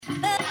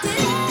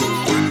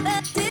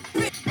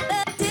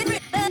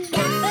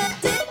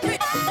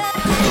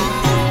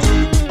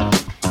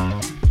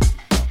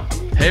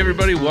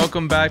everybody,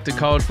 welcome back to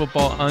College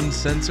Football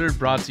Uncensored,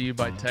 brought to you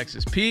by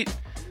Texas Pete.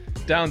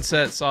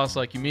 Downset sauce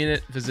like you mean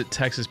it. Visit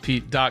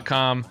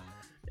TexasPete.com.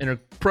 Enter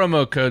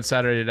promo code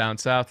Saturday Down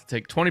South to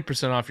take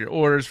 20% off your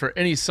orders for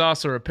any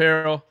sauce or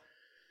apparel.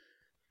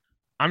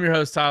 I'm your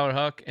host, Tyler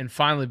Huck, and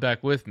finally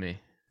back with me,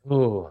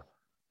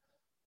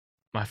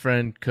 my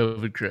friend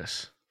COVID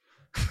Chris.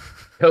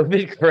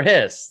 COVID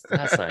Chris.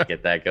 Let's not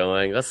get that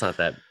going. Let's not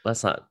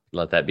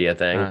let that be a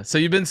thing. So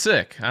you've been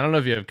sick. I don't know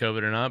if you have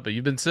COVID or not, but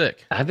you've been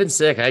sick. I've been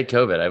sick. I had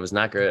COVID. I was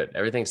not good.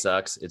 Everything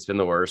sucks. It's been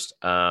the worst.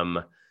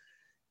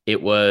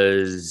 It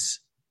was,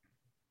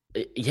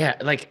 yeah,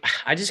 like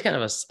I just kind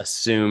of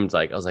assumed,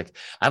 like, I was like,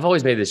 I've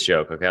always made this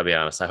joke. Okay, I'll be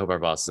honest. I hope our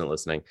boss isn't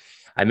listening.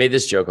 I made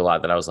this joke a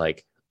lot that I was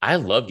like, I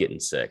love getting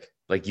sick.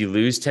 Like, you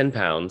lose 10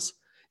 pounds,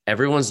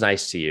 everyone's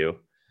nice to you,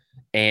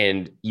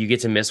 and you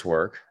get to miss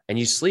work and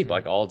you sleep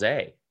like all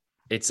day.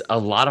 It's a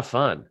lot of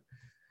fun.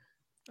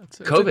 That's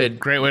COVID, a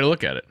great way to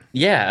look at it.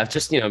 Yeah,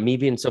 just, me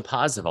being so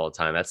positive all the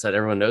time. That's what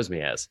everyone knows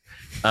me as.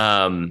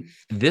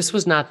 This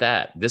was not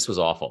that. This was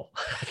awful.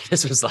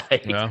 This was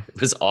like, It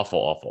was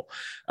awful.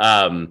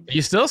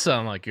 You still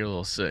sound like you're a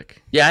little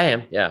sick. Yeah, I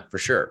am. Yeah, for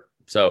sure.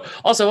 So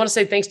also I want to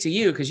say thanks to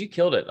you because you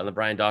killed it on the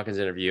Brian Dawkins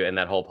interview and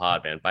that whole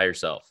pod, man, by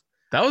yourself.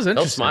 That was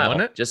interesting. Don't smile.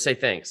 Wasn't it? Just say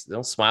thanks.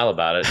 Don't smile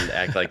about it and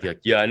act like,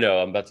 yeah, I know.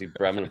 I'm going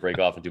to break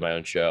off and do my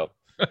own show.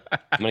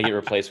 I'm going to get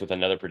replaced with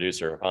another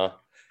producer. Huh?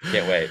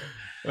 Can't wait.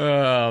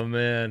 Oh,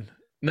 man.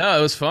 No,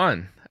 it was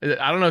fun.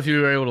 I don't know if you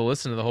were able to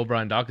listen to the whole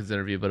Brian Dawkins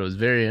interview, but it was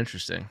very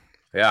interesting.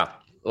 Yeah.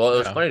 Well, it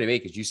was funny to me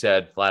because you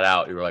said flat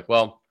out, you were like,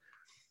 well,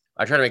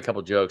 I tried to make a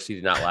couple jokes. You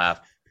did not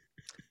laugh.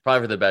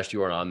 Probably for the best you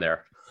weren't on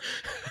there.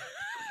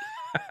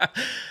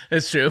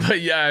 It's true.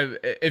 But yeah,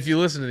 if you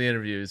listen to the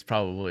interview, it's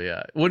probably,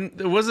 it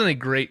wasn't a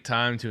great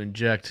time to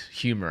inject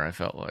humor, I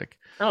felt like.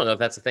 I don't know if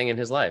that's a thing in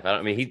his life.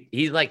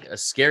 He's like a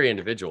scary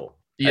individual.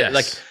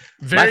 Yes.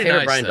 My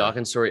favorite Brian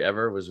Dawkins story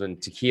ever was when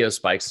Takeo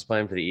Spikes was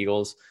playing for the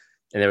Eagles.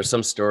 And there was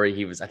some story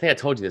I think I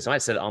told you this. I might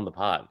have said it on the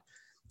pod.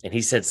 And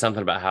he said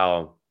something about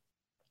how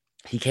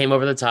he came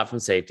over the top from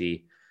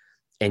safety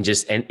and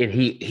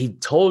he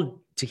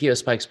told Takeo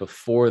Spikes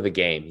before the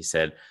game, he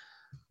said,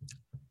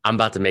 I'm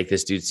about to make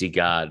this dude see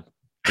God.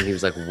 And he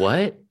was like,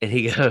 what? And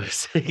he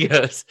goes,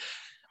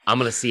 I'm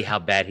going to see how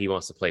bad he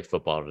wants to play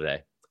football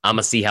today. I'm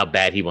going to see how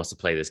bad he wants to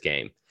play this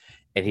game.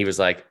 And he was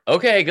like,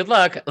 okay, good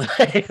luck.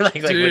 like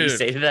when you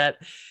say that.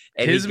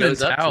 And his he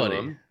goes mentality.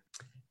 Up to him,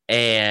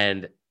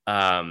 and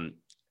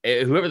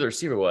whoever the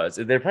receiver was,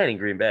 they're playing in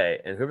Green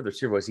Bay, and whoever the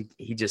receiver was,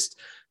 he just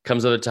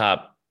comes over the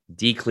top,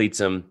 decleats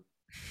him.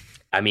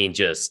 And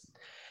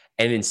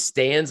then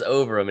stands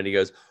over him, and he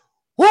goes,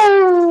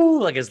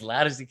 woo, like as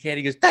loud as he can.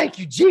 He goes, thank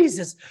you,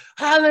 Jesus.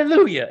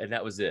 Hallelujah. And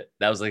that was it.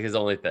 That was like his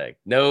only thing.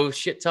 No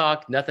shit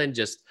talk, nothing,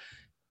 just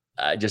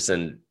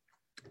an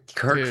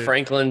Kirk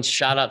Franklin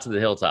shout out to the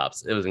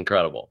hilltops. It was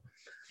incredible.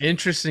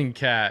 Interesting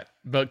cat,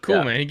 but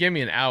cool, man. He gave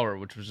me an hour,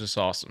 which was just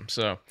awesome.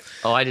 So,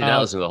 I did not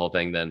listen to the whole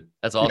thing then.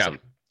 That's awesome. Yeah.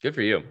 Good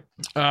for you.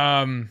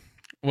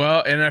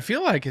 Well, and I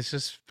feel like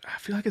it's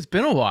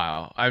been a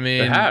while. I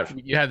mean,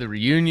 you had the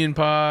reunion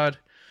pod,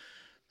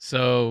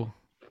 so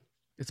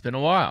it's been a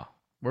while.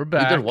 We're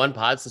back. You've done one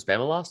pod since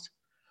Bama lost?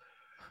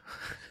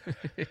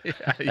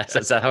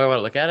 Is that how I want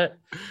to look at it?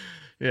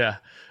 Yeah.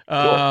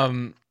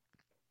 Cool.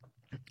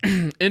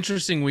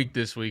 Interesting week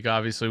this week.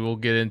 Obviously, we'll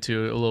get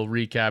into a little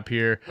recap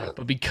here.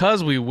 But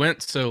because we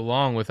went so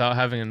long without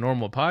having a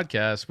normal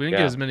podcast, we didn't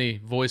get as many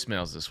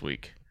voicemails this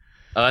week.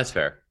 Oh, that's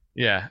fair.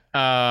 Yeah.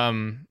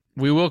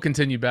 We will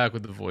continue back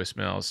with the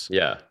voicemails.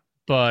 Yeah.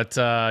 But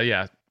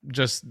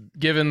just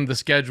given the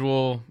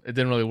schedule, it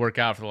didn't really work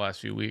out for the last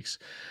few weeks.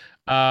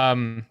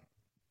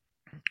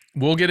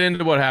 We'll get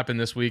into what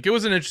happened this week. It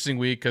was an interesting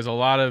week because a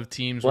lot of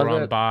teams were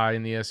on bye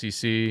in the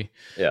SEC.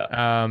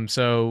 Yeah.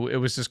 So it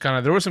was just kind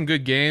of, there were some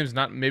good games,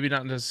 not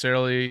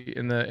necessarily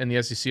in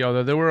the SEC,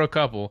 although there were a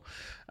couple.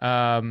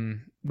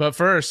 But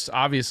first,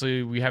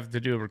 obviously, we have to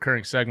do a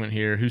recurring segment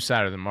here. Who's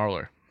sadder than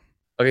Marler?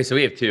 Okay, so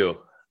we have two.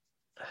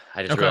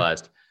 I just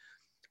realized.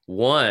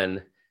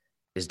 One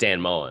is Dan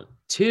Mullen.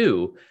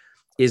 Two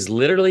is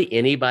literally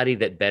anybody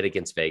that bet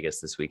against Vegas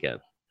this weekend.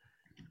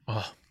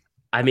 Oh.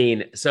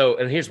 And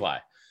here's why.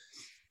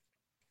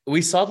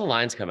 We saw the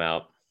lines come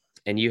out,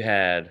 and you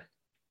had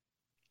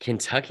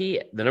Kentucky,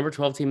 the number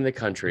 12 team in the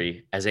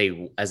country, as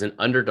an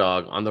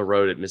underdog on the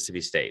road at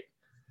Mississippi State,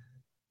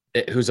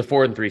 who's a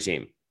 4-3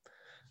 team.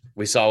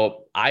 We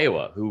saw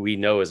Iowa, who we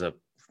know is a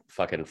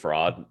fucking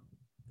fraud.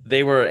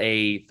 They were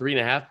a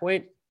 3.5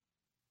 point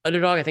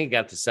underdog. I think it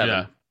got to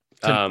 7.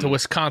 Yeah. To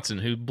Wisconsin,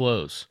 who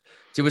blows.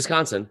 To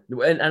Wisconsin.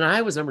 And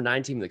Iowa's number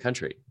 9 team in the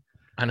country.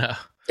 I know.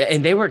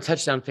 And they were a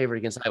touchdown favorite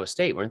against Iowa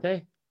State, weren't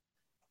they?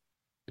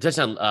 A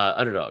touchdown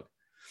underdog.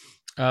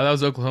 That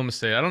was Oklahoma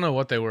State. I don't know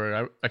what they were. I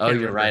can't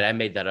remember. You're right. I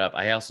made that up.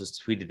 I also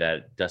tweeted that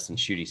at Dustin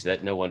Schutte, so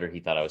that no wonder he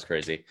thought I was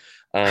crazy.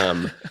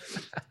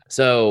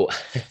 So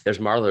there's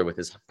Marler with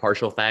his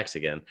partial facts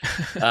again.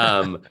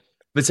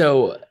 But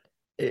so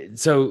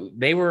So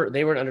they were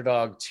an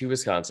underdog to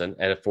Wisconsin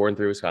at a 4-3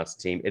 Wisconsin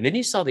team. And then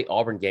you saw the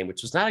Auburn game,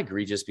 which was not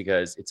egregious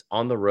because it's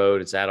on the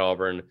road. It's at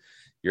Auburn.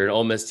 You're an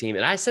Ole Miss team.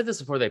 And I said this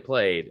before they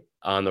played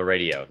on the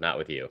radio, not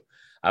with you.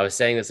 I was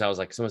saying this. I was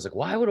like, someone's like,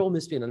 why would Ole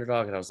Miss be an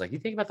underdog? And I was like, you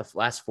think about the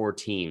last 4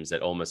 teams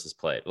that Ole Miss has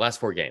played, the last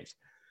 4 games.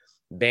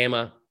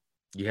 Bama,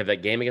 you have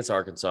that game against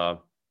Arkansas,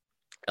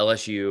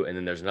 LSU, and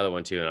then there's another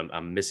one too. And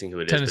I'm missing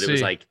who it is, Tennessee. but it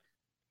was like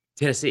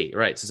Tennessee,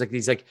 right? So it's like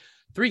these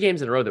 3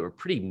 games in a row that were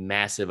pretty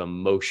massive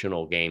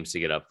emotional games to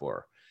get up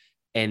for.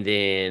 And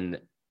then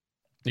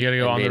you got to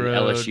go on the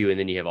road. LSU, and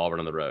then you have Auburn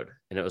on the road.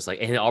 And it was like,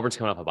 and Auburn's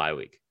coming off a bye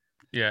week.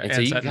 Yeah. And so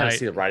you can kind of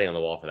see the writing on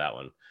the wall for that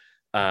one.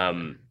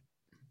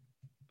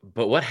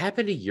 But what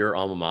happened to your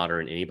alma mater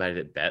and anybody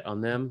that bet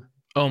on them?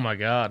 Oh my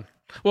God.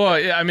 Well,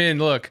 yeah, I mean,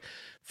 look,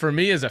 for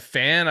me as a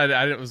fan,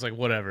 I was like,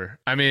 whatever.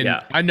 I mean,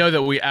 I know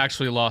that we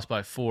actually lost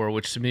by 4,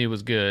 which to me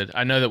was good.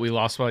 I know that we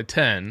lost by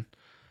 10.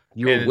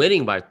 You were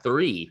winning by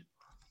 3.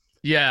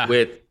 Yeah.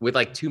 With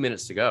like 2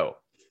 minutes to go.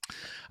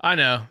 I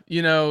know.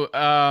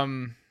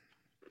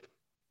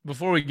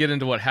 Before we get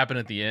into what happened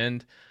at the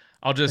end,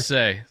 I'll just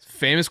say,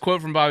 famous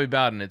quote from Bobby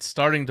Bowden, it's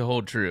starting to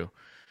hold true.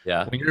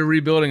 Yeah. When you're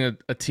rebuilding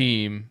a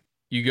team,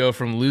 you go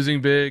from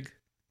losing big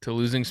to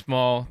losing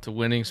small to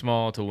winning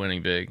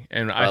big.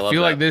 And I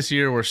feel like this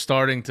year we're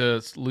starting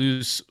to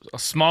lose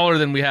smaller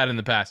than we had in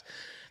the past.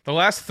 The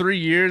last 3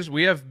 years,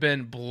 we have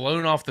been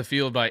blown off the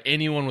field by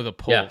anyone with a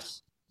pulse. Yeah.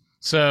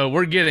 So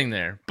we're getting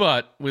there,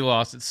 but we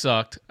lost. It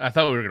sucked. I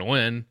thought we were going to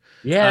win.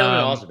 Yeah, that would have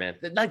been awesome, man.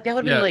 That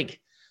would have been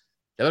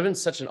that would have been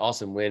such an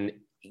awesome win.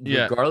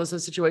 Regardless of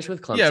the situation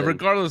with Clemson. Yeah,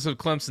 regardless of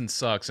Clemson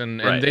sucks. And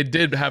they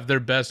did have their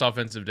best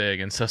offensive day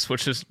against us,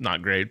 which is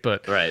not great,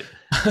 but right.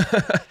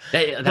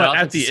 that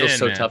offense is still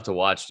so tough to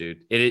watch,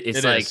 dude.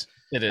 It's like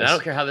it is. I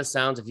don't care how this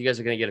sounds. If you guys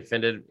are gonna get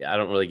offended, I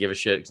don't really give a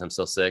shit because I'm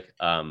still sick.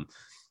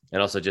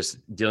 And also just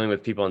dealing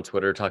with people on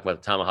Twitter talking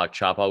about the tomahawk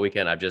chop all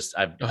weekend. I guess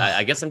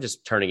I'm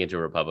just turning into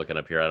a Republican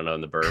up here. I don't know,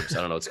 in the burbs. I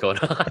don't know what's going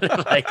on.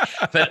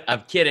 But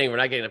I'm kidding. We're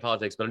not getting into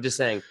politics, but I'm just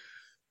saying,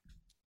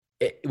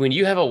 when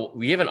you have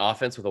an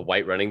offense with a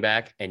white running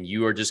back and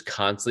you are just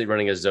constantly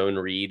running a zone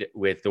read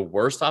with the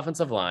worst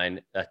offensive line,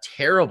 a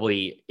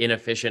terribly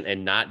inefficient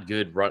and not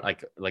good run,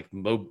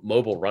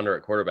 mobile runner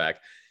at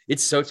quarterback,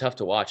 it's so tough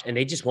to watch, and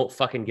they just won't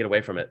fucking get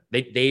away from it.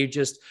 They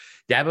just,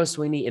 Dabo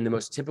Swinney, in the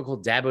most typical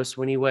Dabo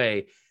Swinney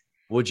way,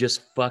 will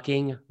just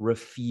fucking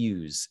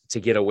refuse to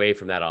get away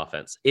from that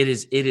offense. It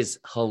is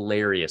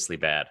hilariously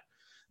bad.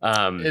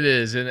 It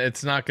is, and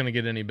it's not going to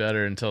get any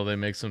better until they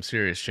make some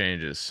serious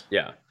changes.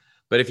 Yeah.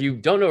 But if you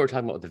don't know what we're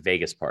talking about with the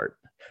Vegas part.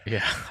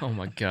 Yeah. Oh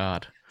my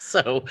God.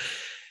 So,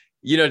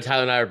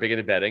 Tyler and I are big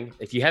into betting.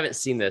 If you haven't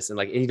seen this and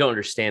you don't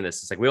understand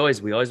this, it's like we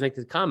always make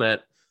the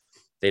comment.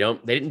 They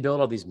didn't build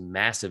all these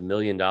massive $1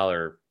 million,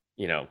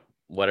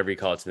 whatever you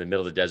call it, in the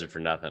middle of the desert for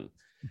nothing.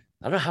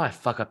 I don't know how I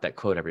fuck up that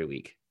quote every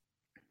week.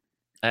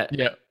 They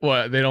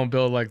don't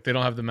build they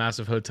don't have the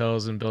massive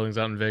hotels and buildings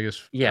out in Vegas.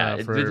 For no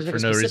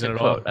reason at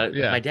all.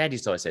 My dad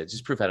used to always say,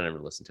 just proof I never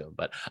listened to him.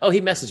 But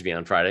he messaged me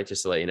on Friday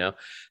just to let you know.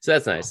 So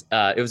that's nice.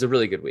 It was a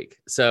really good week.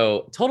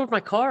 So totaled my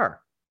car.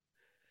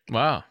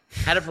 Wow.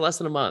 Had it for less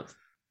than a month.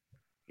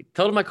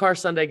 Totaled my car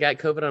Sunday. Got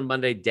COVID on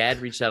Monday. Dad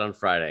reached out on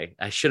Friday.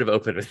 I should have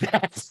opened with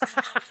that.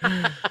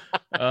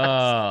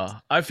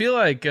 I feel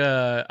like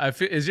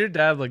is your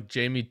dad like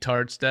Jamie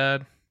Tartt's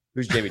dad?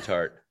 Who's Jamie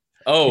Tart?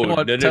 Oh, no.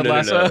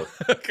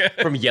 Okay.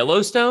 From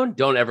Yellowstone?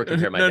 Don't ever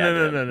compare my dad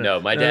to him. No,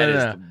 my dad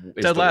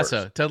is Ted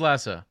Lasso. Worst. Ted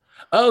Lasso.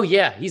 Oh,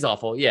 yeah. He's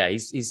awful. Yeah,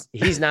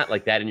 he's not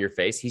like that in your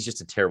face. He's just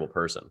a terrible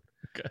person.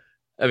 Okay.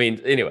 I mean,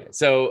 anyway.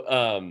 So,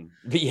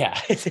 but yeah,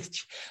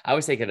 I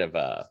was thinking of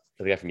the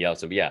guy from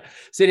Yellowstone. But yeah.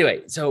 So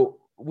anyway,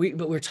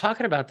 we're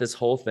talking about this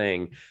whole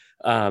thing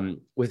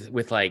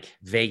with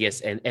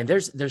Vegas, and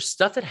there's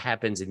stuff that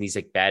happens in these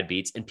bad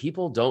beats, and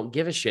people don't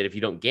give a shit if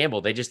you don't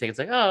gamble. They just think it's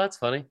oh, that's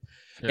funny.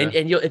 Yeah.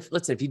 And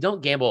if you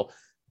don't gamble,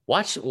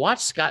 watch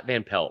Scott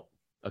Van Pelt.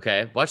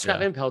 Okay. Watch Scott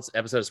Van Pelt's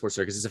episode of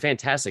SportsCenter, because it's a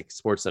fantastic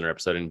SportsCenter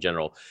episode in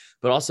general,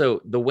 but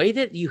also the way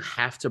that you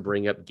have to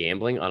bring up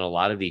gambling on a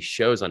lot of these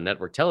shows on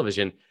network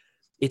television,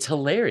 it's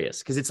hilarious.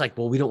 Because it's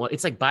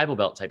it's like Bible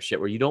Belt type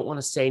shit where you don't want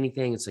to say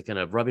anything. It's kind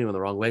of rubbing them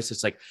the wrong way. So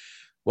it's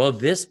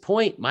this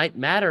point might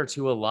matter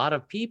to a lot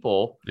of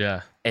people.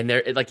 Yeah. And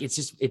they're it's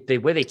just the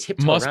way they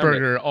tiptoe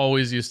Musburger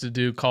always used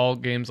to call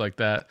games like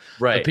that.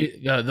 Right.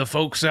 The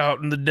folks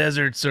out in the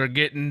deserts are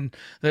getting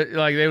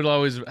they would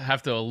always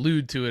have to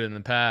allude to it in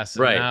the past.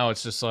 And now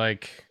it's just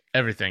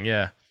everything.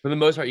 Yeah. For the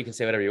most part, you can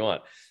say whatever you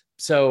want.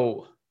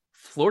 So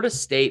Florida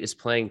State is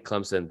playing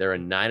Clemson. They're a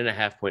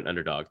 9.5 point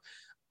underdog.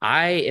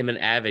 I am an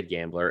avid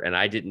gambler, and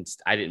I didn't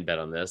bet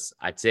on this.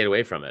 I'd stayed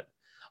away from it.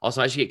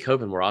 Also, I should get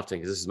COVID more often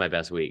because this is my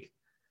best week.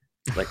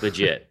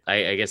 Legit.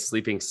 I guess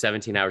sleeping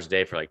 17 hours a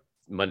day for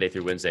Monday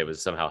through Wednesday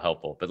was somehow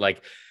helpful. But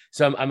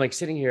so I'm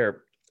sitting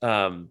here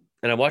and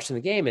I'm watching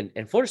the game,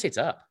 and Florida State's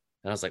up.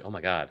 And I was like, oh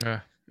my God,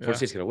 Florida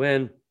State's going to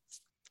win.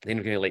 They end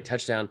up getting a late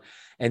touchdown.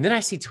 And then I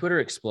see Twitter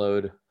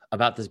explode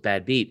about this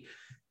bad beat.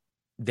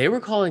 They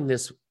were calling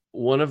this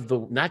one of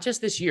the, not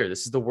just this year,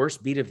 this is the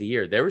worst beat of the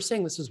year. They were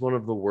saying this was one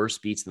of the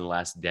worst beats in the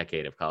last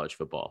decade of college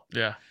football.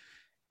 Yeah.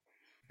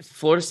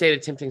 Florida State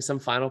attempting some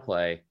final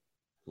play,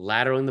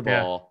 lateraling the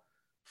ball,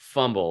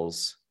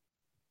 fumbles.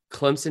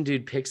 Clemson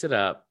dude picks it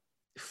up,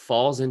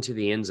 falls into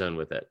the end zone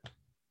with it.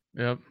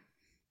 Yep.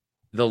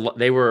 It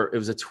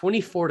was a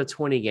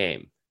 24-20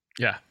 game.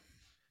 Yeah.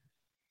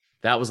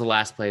 That was the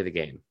last play of the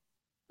game.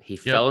 He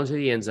fell into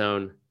the end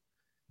zone.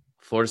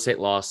 Florida State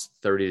lost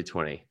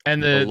 30-20.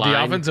 And the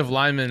offensive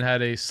lineman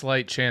had a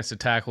slight chance to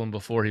tackle him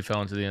before he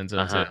fell into the end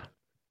zone too.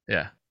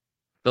 Yeah.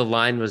 The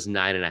line was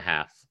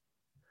 9.5.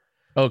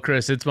 Oh,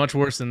 Chris, it's much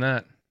worse than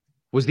that.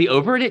 Was the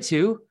over in it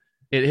too?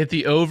 It hit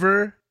the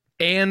over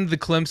and the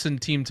Clemson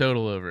team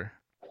total over.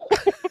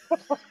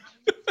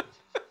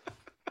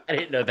 I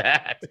didn't know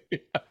that.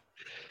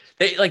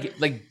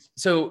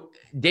 So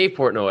Dave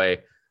Portnoy,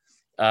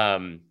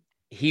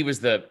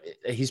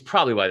 he's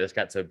probably why this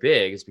got so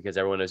big, is because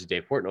everyone knows who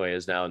Dave Portnoy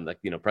is now, and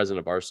president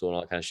of Barstool and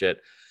all that kind of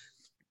shit.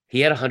 He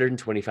had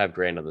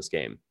 $125,000 on this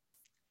game.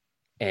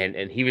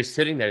 And he was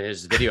sitting there,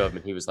 there's a video of him,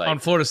 and he was like, on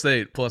Florida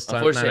State plus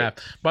 9.5.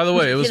 By the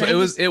way, it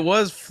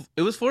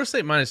was Florida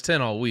State minus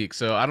 10 all week.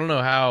 So I don't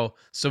know how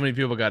so many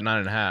people got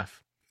 9.5.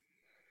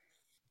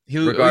 He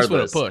at least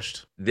would have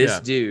pushed. This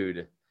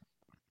dude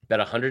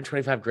bet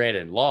 $125,000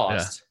 and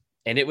lost. Yeah.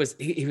 And it was,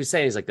 he was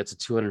saying, he's like, that's a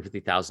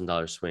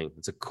 $250,000 swing.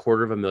 It's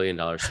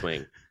 $250,000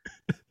 swing.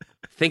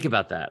 Think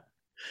about that.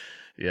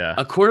 Yeah.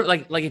 A quarter,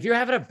 like if you're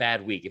having a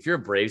bad week, if you're a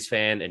Braves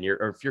fan and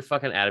if you're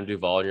fucking Adam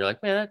Duvall and you're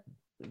like, man, that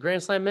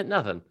Grand Slam meant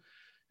nothing to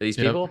these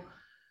people.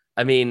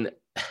 I mean,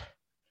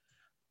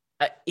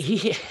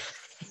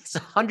 it's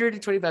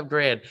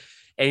 $125,000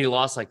 and he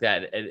lost like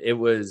that. And it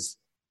was,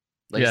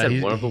 like I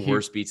said, one of the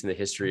worst beats in the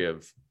history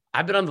of,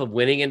 I've been on the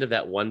winning end of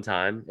that one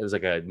time. It was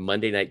like a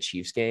Monday night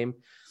Chiefs game.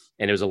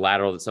 And it was a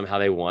lateral that somehow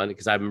they won,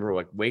 because I remember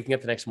like waking up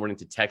the next morning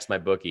to text my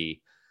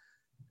bookie,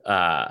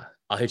 I'll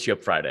hit you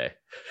up Friday,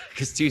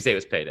 because Tuesday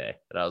was payday.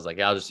 And I was like,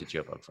 I'll just hit you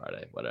up on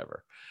Friday,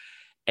 whatever.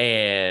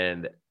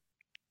 And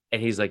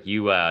he's like,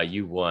 you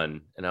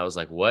won. And I was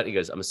like, what? He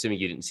goes, I'm assuming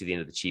you didn't see the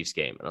end of the Chiefs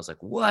game. And I was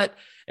like, what?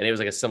 And it was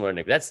like a similar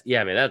nick. That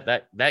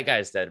guy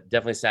is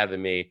definitely sadder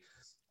than me.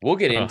 We'll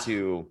get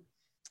into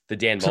the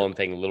Dan Mullen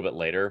thing a little bit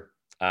later.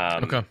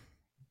 Okay.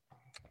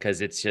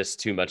 Because it's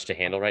just too much to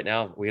handle right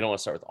now. We don't want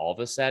to start with all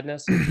this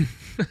sadness.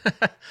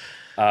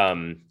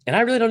 And I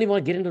really don't even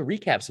want to get into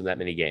recaps of that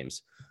many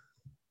games.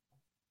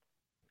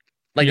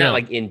 Not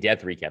like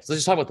in-depth recaps. Let's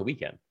just talk about the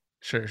weekend.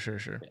 Sure.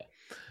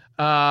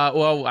 Yeah.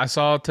 Well, I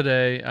saw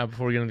today,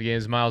 before we get into the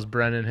games, Miles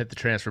Brennan hit the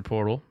transfer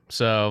portal.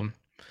 So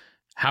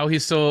how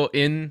he's still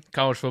in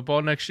college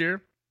football next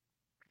year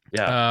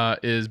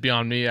is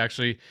beyond me.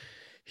 Actually,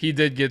 he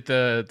did get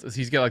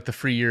he's got like the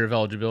free year of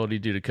eligibility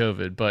due to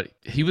COVID, but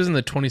he was in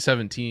the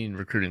 2017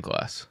 recruiting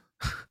class.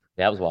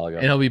 That was a while ago.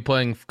 And he'll be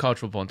playing college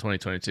football in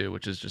 2022,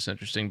 which is just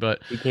interesting.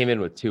 But he came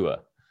in with Tua.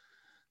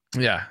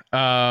 Yeah.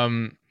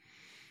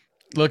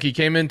 Look, he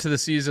came into the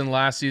season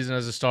last season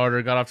as a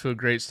starter, got off to a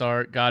great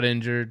start, got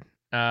injured.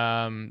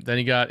 Then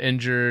he got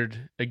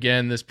injured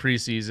again this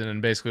preseason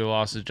and basically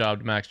lost his job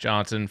to Max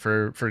Johnson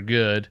for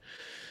good.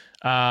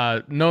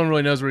 No one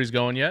really knows where he's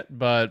going yet,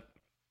 but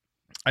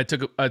I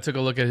took a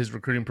look at his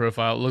recruiting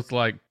profile. It looked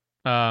like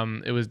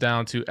it was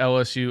down to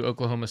LSU,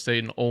 Oklahoma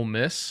State, and Ole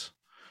Miss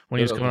when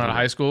he was coming out of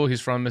high school.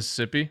 He's from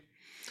Mississippi.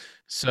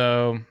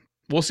 So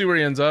we'll see where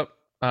he ends up.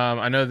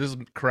 I know this is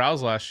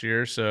Corral's last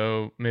year,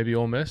 so maybe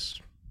Ole Miss.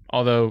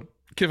 Although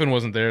Kiffin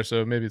wasn't there,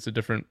 so maybe it's a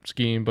different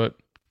scheme, but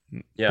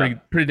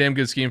pretty damn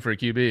good scheme for a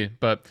QB.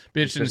 But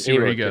be interesting to see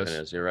where he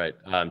goes. You're right.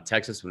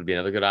 Texas would be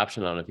another good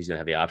option. I don't know if he's going to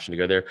have the option to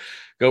go there.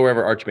 Go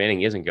wherever Arch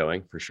Manning isn't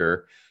going, for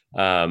sure.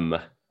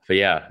 But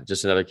yeah,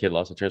 just another kid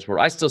lost to transport.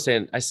 I still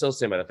stand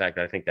by the fact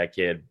that I think that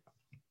kid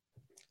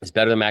is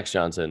better than Max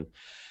Johnson.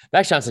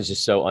 Max Johnson is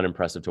just so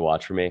unimpressive to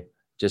watch for me.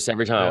 Just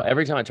every time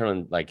I turn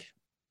on like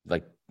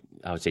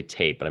I would say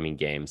tape, but I mean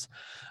games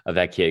of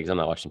that kid, because I'm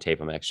not watching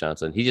tape on Max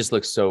Johnson. He just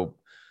looks so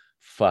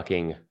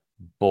fucking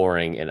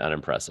boring and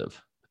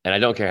unimpressive. And I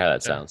don't care how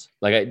that sounds.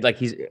 I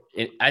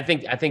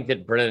think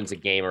that Brennan's a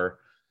gamer.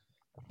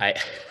 I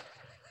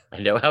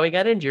know how he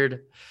got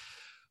injured,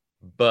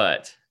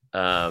 but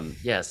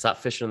stop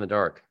fishing in the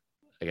dark,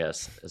 I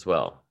guess, as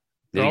well.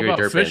 They're all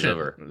about fishing.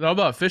 They're all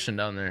about fishing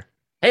down there.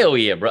 Hell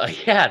yeah, bro.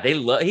 Yeah,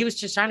 he was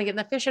just trying to get in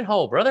that fishing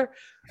hole, brother.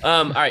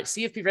 All right,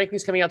 CFP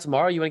rankings coming out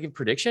tomorrow. You want to give a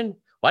prediction?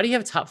 Why do you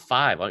have a top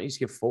 5? Why don't you just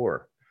give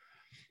 4?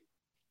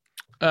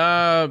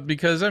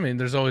 Because I mean,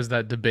 there's always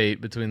that debate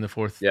between the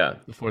fourth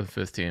and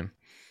 5th team.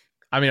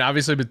 I mean,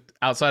 obviously, but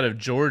outside of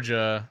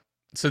Georgia,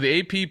 so the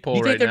AP poll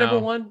right now. Do you think they're number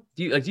 1?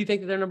 Do you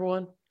think that they're number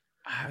 1?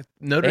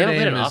 Notre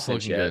Dame is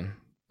looking good.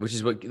 Which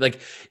is what, like,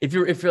 if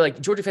you're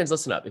like Georgia fans,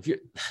 listen up.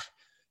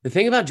 The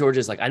thing about Georgia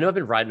is, like, I know I've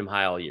been riding them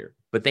high all year,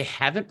 but they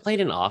haven't played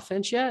an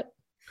offense yet.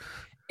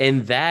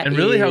 And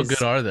really, how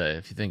good are they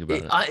if you think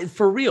about it?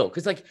 For real.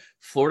 Because, like,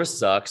 Florida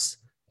sucks.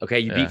 Okay,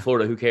 you beat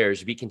Florida. Who cares?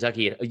 You beat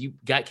Kentucky. You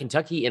got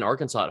Kentucky and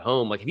Arkansas at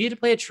home. Like, have you had to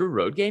play a true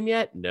road game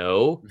yet?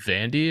 No.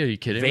 Vandy? Are you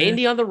kidding me?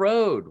 Vandy on the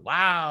road.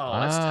 Wow,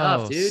 that's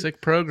tough, dude.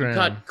 Sick program. You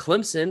caught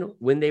Clemson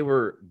when they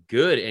were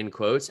good, in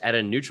quotes, at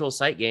a neutral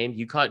site game.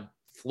 You caught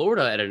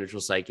Florida at a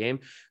neutral site game.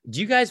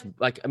 Do you guys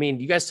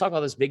you guys talk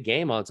all this big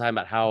game all the time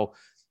about how,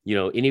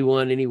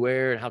 anyone,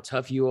 anywhere, and how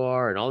tough you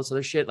are and all this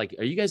other shit. Like,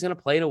 are you guys going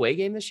to play an away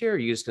game this year? Or are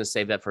you just going to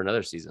save that for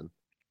another season?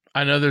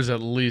 I know there's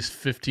at least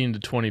 15 to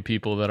 20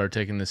 people that are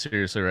taking this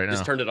seriously right now.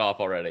 Just turned it off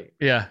already.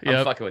 Yeah.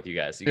 I'm fucking with you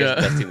guys. You guys are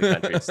the best team in the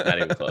country. It's not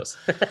even close.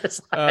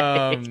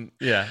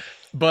 Yeah.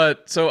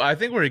 But so I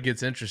think where it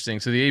gets interesting.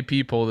 So the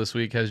AP poll this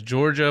week has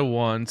Georgia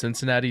 1,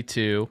 Cincinnati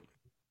 2,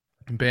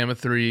 Bama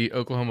 3,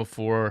 Oklahoma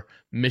 4,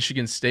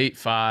 Michigan State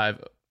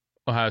 5,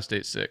 Ohio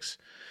State 6.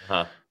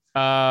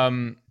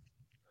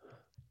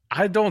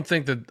 I don't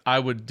think that I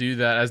would do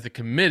that as the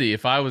committee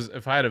if I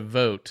had a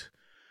vote.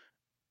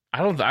 I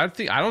don't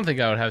think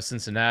I would have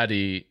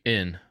Cincinnati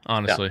in,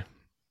 honestly.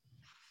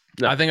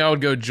 No. I think I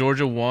would go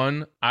Georgia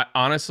 1.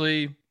 I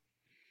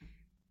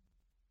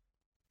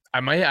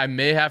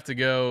may have to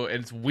go,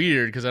 and it's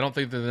weird because I don't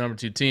think they're the number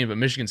 2 team, but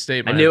Michigan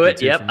State. I knew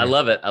it. Yep, I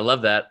love it. I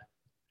love that.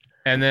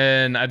 And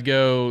then I'd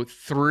go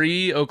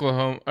 3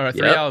 Oklahoma or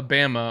 3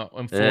 Alabama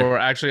and 4.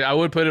 Actually, I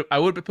would put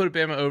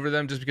Bama over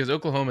them just because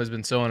Oklahoma has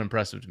been so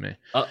unimpressive to me.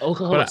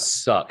 Oklahoma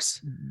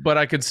sucks. But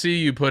I could see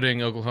you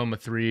putting Oklahoma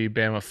 3,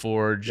 Bama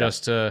 4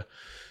 just to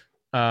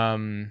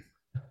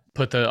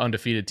put the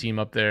undefeated team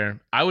up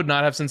there. I would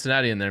not have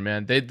Cincinnati in there,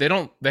 man. They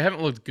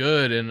haven't looked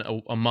good in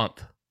a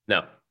month.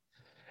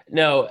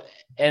 No.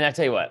 And I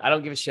tell you what, I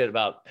don't give a shit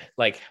about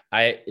they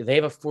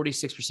have a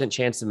 46%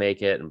 chance to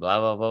make it and blah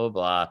blah blah blah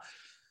blah.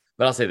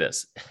 But I'll say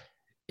this.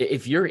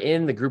 If you're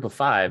in the group of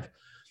 5,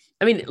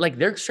 I mean,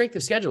 their strength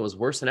of schedule is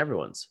worse than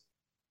everyone's.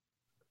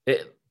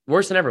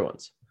 Worse than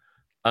everyone's.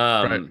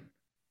 Right.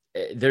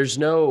 There's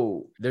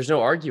no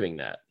arguing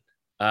that.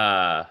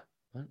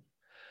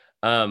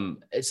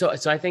 So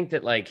I think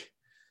that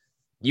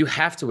you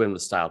have to win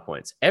with style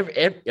points.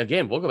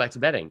 Again, we'll go back to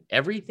betting.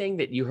 Everything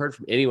that you heard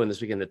from anyone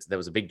this weekend that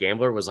was a big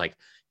gambler was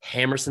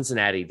hammer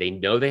Cincinnati. They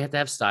know they have to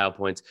have style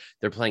points.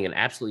 They're playing an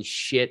absolutely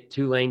shit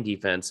Tulane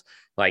defense.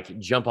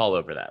 Jump all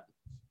over that.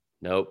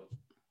 Nope.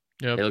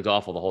 Yep. They looked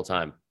awful the whole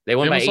time. They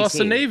won by 18. Lost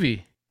to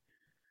Navy.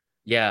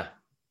 Yeah.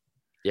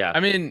 I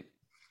mean,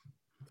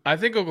 I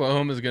think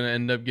Oklahoma is going to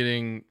end up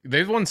getting.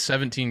 They've won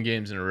 17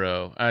 games in a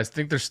row. I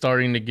think they're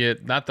starting to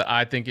get. Not that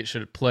I think it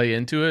should play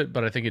into it,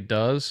 but I think it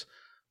does.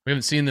 We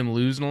haven't seen them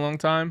lose in a long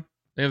time.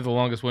 They have the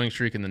longest winning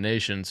streak in the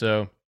nation.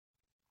 So,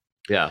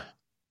 yeah,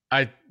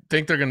 I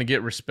think they're going to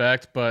get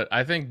respect, but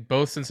I think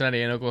both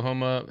Cincinnati and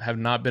Oklahoma have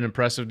not been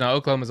impressive. Now,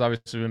 Oklahoma's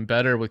obviously been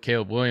better with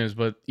Caleb Williams,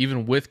 but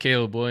even with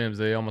Caleb Williams,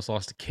 they almost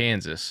lost to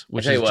Kansas,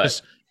 which is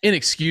just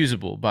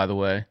inexcusable, by the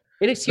way.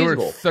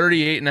 Inexcusable. They were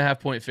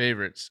 38.5-point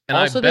favorites. And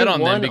also, I bet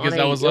on them because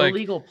I was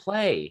illegal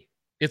play.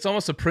 It's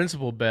almost a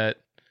principal bet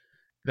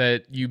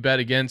that you bet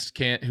against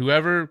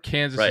whoever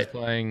Kansas is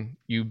playing,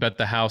 you bet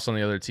the house on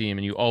the other team,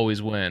 and you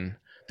always win.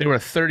 They were a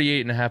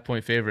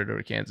 38.5-point favorite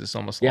over Kansas,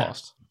 almost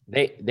lost.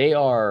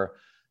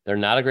 They're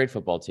not a great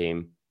football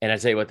team. And I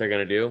tell you what they're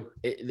going to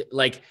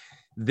do.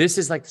 This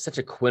is such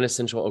a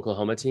quintessential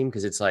Oklahoma team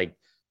because it's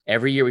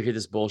every year we hear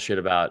this bullshit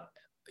about,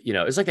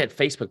 it's like that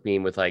Facebook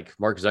meme with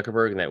Mark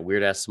Zuckerberg and that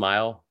weird ass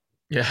smile.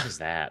 Yeah. What is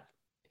that?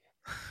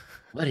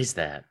 What is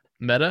that?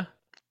 Meta?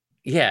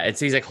 Yeah.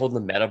 He's holding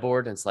the Meta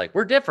board and it's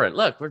we're different.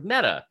 Look, we're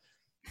Meta.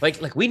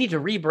 We need to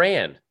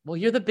rebrand. Well,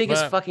 you're the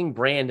biggest fucking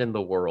brand in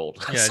the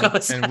world. Yeah,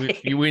 so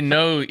we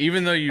know,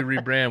 even though you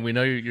rebrand, we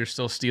know you're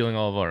still stealing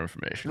all of our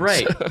information.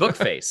 Right.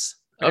 Bookface.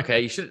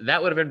 Okay.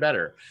 That would have been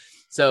better.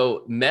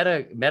 So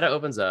Meta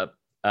opens up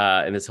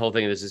and this whole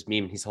thing, there's this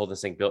meme, he's holding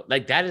this thing built.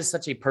 That is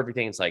such a perfect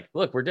thing. It's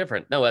look, we're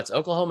different. No, that's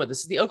Oklahoma. This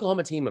is the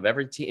Oklahoma team of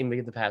every team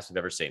in the past we've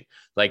ever seen.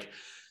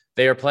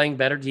 They are playing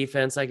better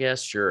defense, I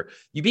guess. Sure.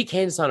 You beat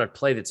Kansas on a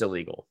play that's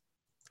illegal.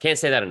 Can't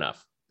say that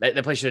enough.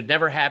 That play should have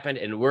never happened.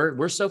 And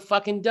we're so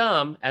fucking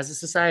dumb as a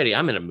society.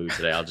 I'm in a mood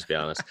today. I'll just be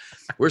honest.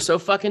 We're so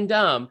fucking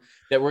dumb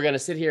that we're going to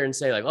sit here and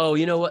say oh,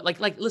 you know what?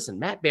 Listen,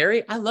 Matt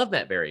Berry. I love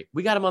Matt Berry.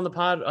 We got him on the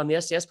pod, on the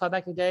SDS pod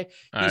back in the day.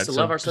 He used to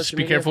love our social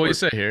media. Be careful what you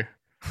say here.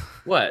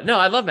 What? No,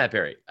 I love Matt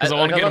Berry. Because I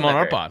want to get him on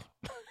our pod.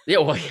 Yeah,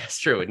 well, yeah, it's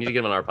true. We need to get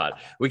him on our pod.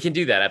 We can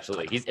do that.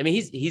 Absolutely.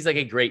 He's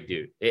a great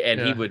dude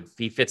and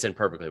he fits in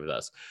perfectly with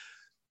us.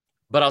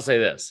 But I'll say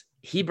this.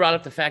 He brought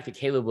up the fact that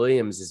Caleb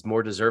Williams is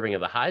more deserving of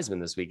the Heisman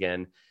this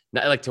weekend,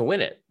 not to win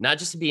it, not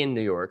just to be in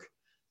New York,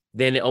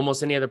 than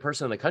almost any other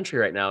person in the country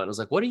right now. And I was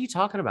what are you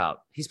talking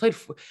about? He's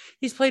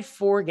played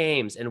 4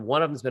 games and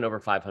one of them's been over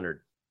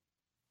 500.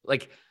 We're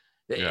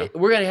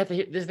going to have to,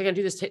 they're going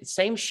to do this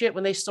same shit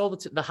when they stole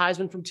the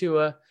Heisman from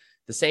Tua,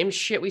 the same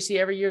shit we see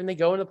every year and they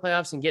go into the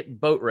playoffs and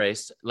get boat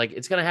raced.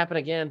 It's going to happen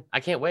again.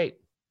 I can't wait.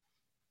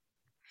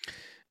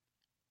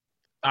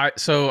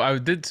 So I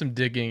did some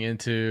digging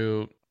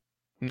into,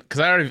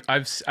 because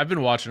I've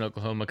been watching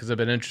Oklahoma because I've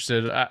been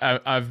interested.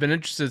 I've been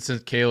interested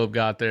since Caleb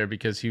got there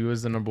because he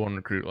was the number 1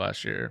 recruit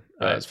last year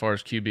as far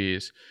as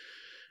QBs.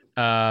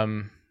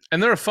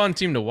 And they're a fun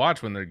team to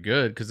watch when they're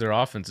good because their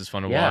offense is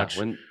fun to watch.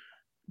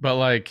 But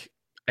like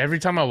every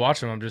time I watch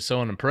them, I'm just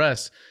so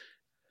unimpressed.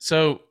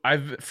 So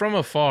from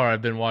afar,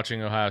 I've been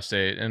watching Ohio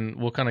State, and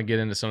we'll kind of get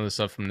into some of the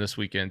stuff from this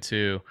weekend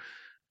too.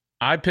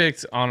 I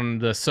picked on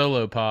the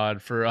solo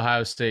pod for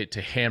Ohio State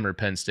to hammer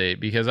Penn State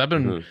because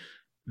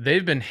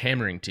they've been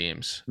hammering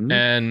teams.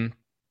 And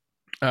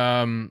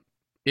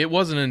it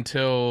wasn't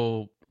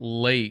until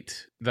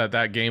late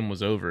that game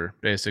was over,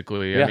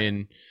 basically. Yeah. I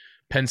mean,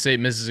 Penn State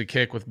misses a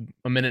kick with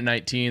a minute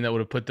 19 that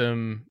would have put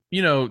them,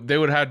 they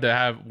would have had to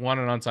have one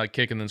an onside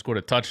kick and then scored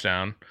a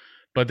touchdown,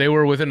 but they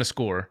were within a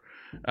score.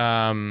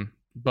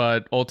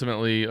 But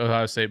ultimately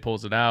Ohio State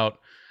pulls it out.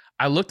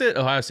 I looked at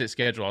Ohio State's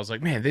schedule. I was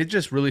like, man, they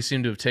just really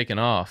seem to have taken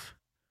off.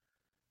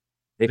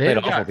 They played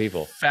awful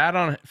people. Fat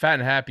and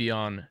happy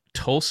on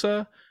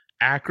Tulsa,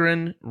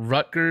 Akron,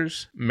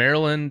 Rutgers,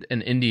 Maryland,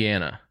 and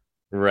Indiana.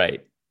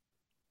 Right.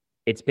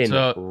 It's been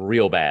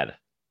real bad.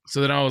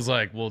 So then I was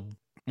like, well,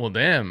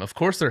 damn. Of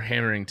course they're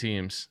hammering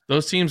teams.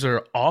 Those teams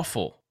are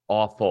awful.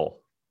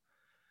 Awful.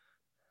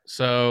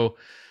 So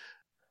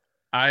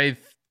I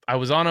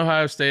was on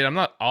Ohio State. I'm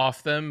not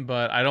off them,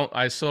 but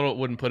I still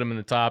wouldn't put them in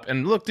the top.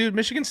 And look, dude,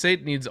 Michigan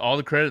State needs all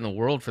the credit in the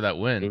world for that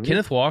win. Mm-hmm.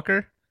 Kenneth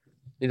Walker.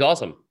 He's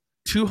awesome.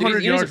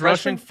 200 yards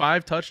rushing,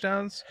 5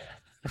 touchdowns.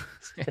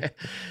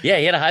 Yeah,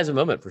 he had a Heisman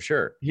moment for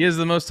sure. He has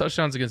the most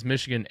touchdowns against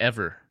Michigan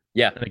ever.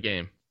 Yeah. In a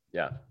game.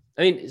 Yeah.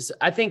 I mean,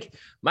 I think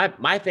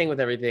my thing with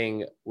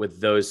everything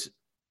with those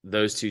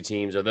two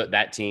teams or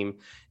that team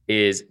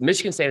is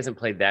Michigan State hasn't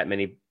played that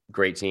many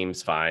great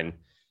teams. Fine.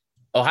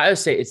 Ohio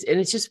State,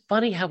 it's just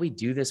funny how we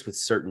do this with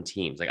certain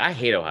teams. Like, I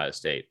hate Ohio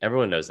State.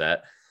 Everyone knows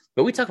that.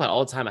 But we talk about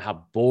all the time about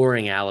how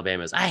boring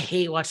Alabama is. I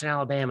hate watching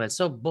Alabama. It's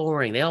so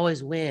boring. They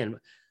always win.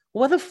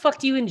 Why the fuck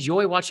do you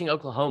enjoy watching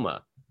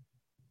Oklahoma?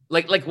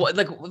 Like what?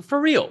 Like, for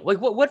real? Like,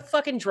 what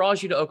fucking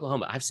draws you to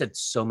Oklahoma? I've said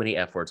so many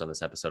F words on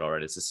this episode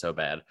already. This is so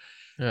bad.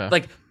 Yeah.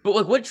 But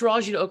what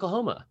draws you to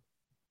Oklahoma?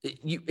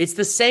 It's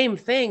the same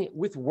thing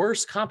with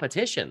worse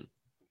competition.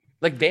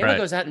 Like, Bama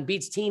goes out and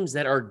beats teams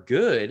that are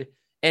good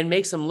and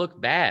makes them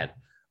look bad.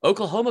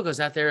 Oklahoma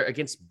goes out there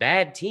against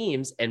bad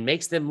teams and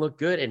makes them look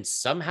good and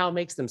somehow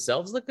makes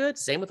themselves look good.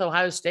 Same with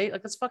Ohio State.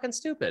 Like, that's fucking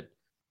stupid.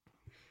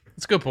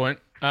 That's a good point.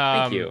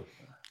 Thank you.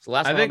 It's the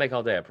last one I'll make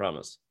all day, I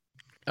promise.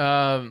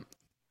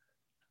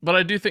 But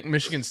I do think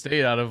Michigan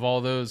State, out of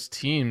all those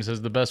teams,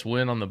 has the best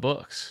win on the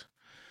books.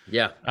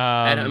 Yeah.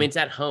 And I mean, it's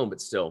at home, but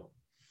still.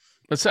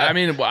 I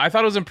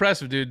thought it was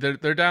impressive, dude.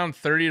 They're down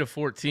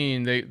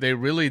 30-14. They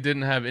really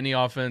didn't have any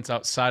offense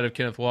outside of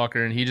Kenneth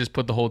Walker, and he just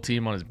put the whole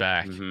team on his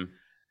back. Mm-hmm.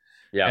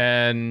 Yeah.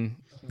 And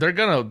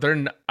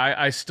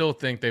I still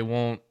think they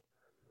won't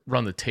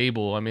run the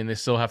table. I mean, they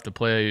still have to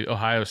play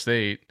Ohio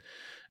State.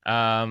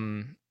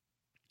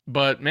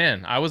 But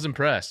man, I was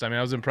impressed. I mean,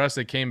 I was impressed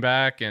they came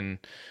back, and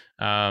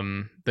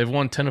they've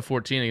won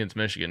 10-14 against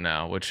Michigan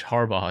now, which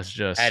Harbaugh is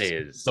just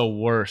the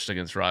worst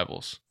against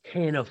rivals.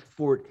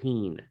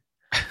 10-14.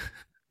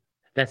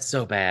 That's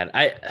so bad.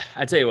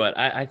 I tell you what,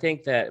 I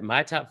think that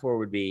my top 4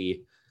 would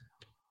be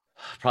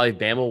probably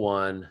Bama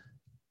 1,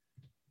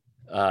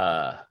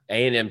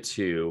 A&M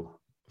 2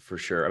 for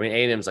sure. I mean,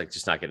 A&M's like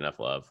just not getting enough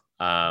love.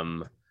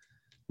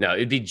 No,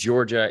 it'd be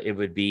Georgia. It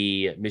would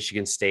be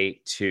Michigan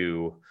State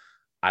 2.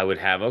 I would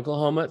have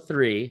Oklahoma at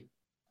 3,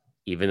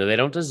 even though they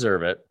don't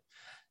deserve it.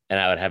 And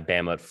I would have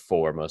Bama at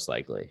 4, most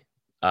likely.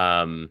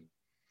 And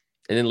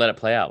then let it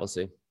play out. We'll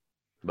see.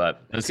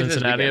 But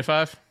Cincinnati at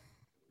 5?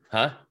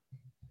 Huh?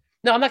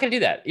 No, I'm not going to do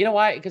that. You know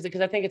why? Because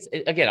I think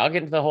again, I'll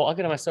get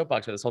on my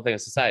soapbox with this whole thing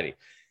of society.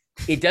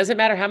 It doesn't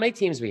matter how many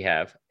teams we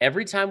have.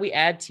 Every time we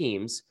add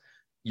teams,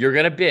 you're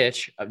going to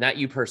bitch, not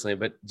you personally,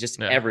 but just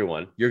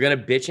everyone. You're going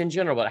to bitch in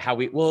general about how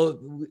we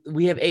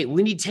have 8.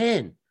 We need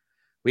 10.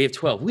 We have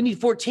 12. We need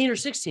 14 or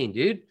 16,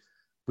 dude.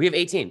 We have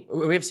 18.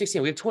 We have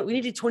 16. We have 20.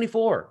 We need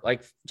 24.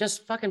 Like,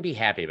 just fucking be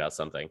happy about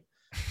something.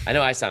 I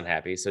know I sound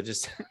happy, so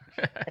just.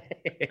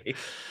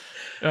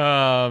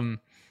 Moving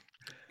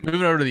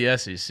over to the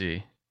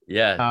SEC.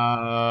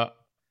 Yeah.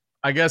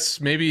 I guess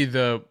maybe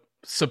the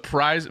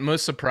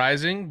most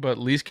surprising but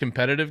least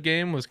competitive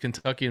game was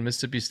Kentucky and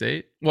Mississippi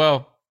State.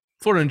 Well,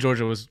 Florida and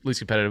Georgia was least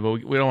competitive, but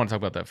we don't want to talk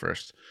about that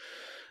first.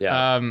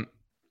 Yeah.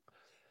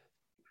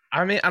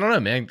 I mean, I don't know,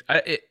 man.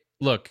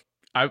 When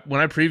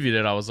I previewed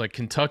it, I was like,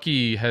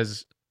 Kentucky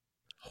has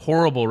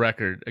horrible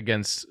record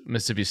against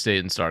Mississippi State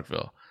in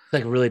Starkville. It's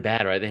like really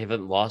bad, right? They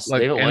haven't lost.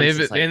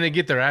 And they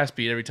get their ass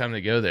beat every time they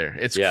go there.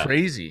 It's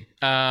crazy.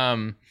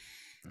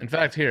 In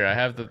fact, here I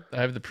have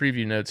the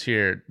preview notes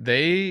here.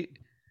 They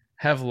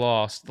have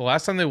lost. The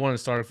last time they won in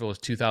Starkville was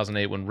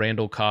 2008 when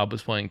Randall Cobb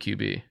was playing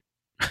QB.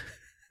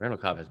 Randall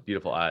Cobb has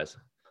beautiful eyes.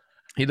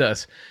 He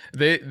does.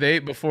 They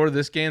before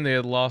this game they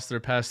had lost their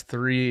past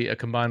 3, a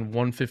combined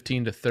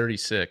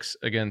 115-36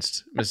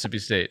 against Mississippi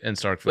State and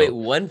Starkville. Wait,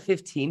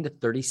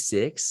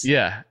 115-36?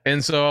 Yeah,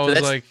 and so I was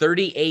that's like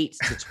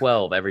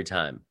 38-12 every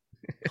time.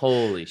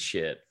 Holy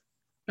shit.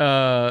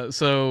 And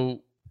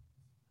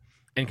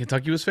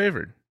Kentucky was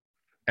favored,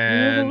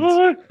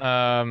 And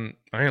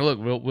I mean, look,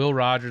 Will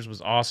Rogers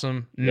was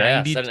awesome.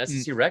 Yeah, set an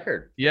SEC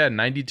record. Yeah,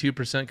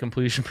 92%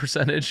 completion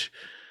percentage,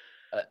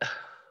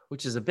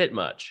 which is a bit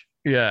much.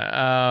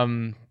 Yeah.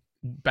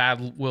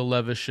 Bad Will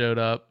Levis showed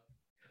up.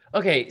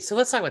 Okay, so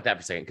let's talk about that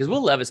for a second. Because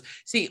Will Levis,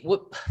 see,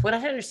 what I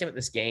had to understand with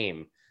this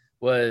game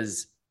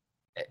was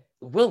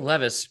Will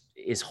Levis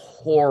is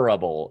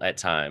horrible at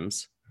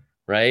times,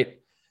 right?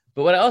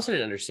 But what I also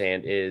didn't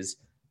understand is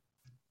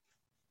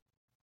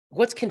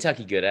what's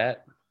Kentucky good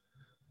at?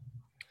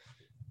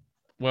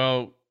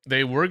 Well,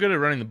 they were good at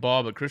running the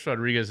ball, but Chris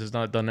Rodriguez has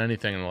not done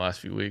anything in the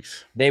last few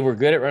weeks. They were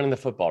good at running the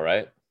football,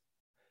 right?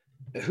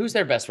 Who's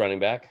their best running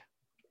back?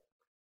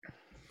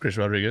 Chris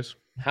Rodriguez.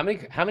 How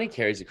many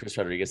carries did Chris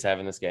Rodriguez have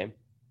in this game?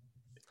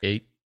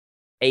 8.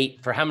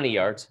 8 for how many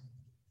yards?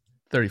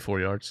 34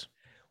 yards.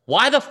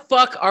 Why the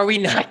fuck are we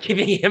not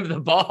giving him the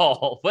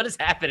ball? What is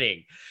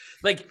happening?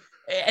 Like,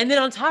 and then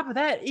on top of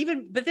that,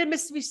 but then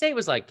Mississippi State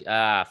was like,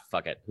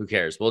 fuck it. Who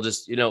cares? We'll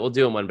just, we'll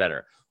do him one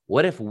better.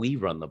 What if we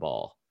run the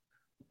ball?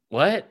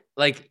 What?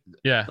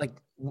 Yeah.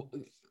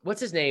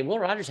 What's his name? Will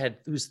Rogers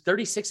was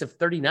 36 of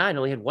 39,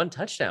 only had 1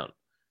 touchdown.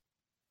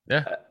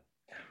 Yeah.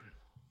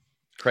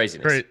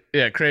 Craziness.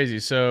 Crazy.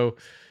 So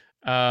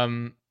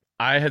I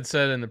had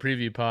said in the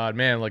preview pod,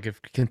 man,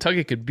 if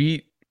Kentucky could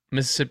beat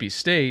Mississippi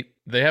State,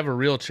 they have a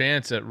real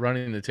chance at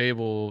running the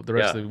table the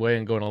rest of the way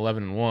and going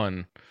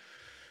 11-1.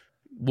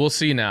 We'll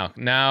see now.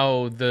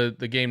 Now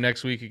the game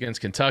next week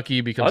against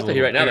Kentucky becomes a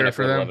little right now they're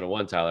for them.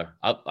 11-1, Tyler.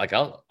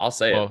 I'll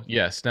say it.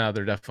 Yes, now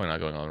they're definitely not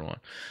going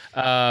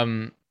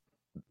 11-1.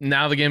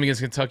 Now the game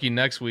against Kentucky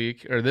this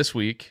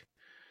week.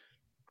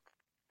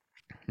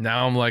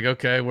 Now I'm like,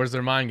 okay, where's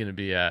their mind going to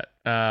be at?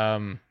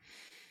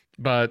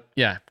 But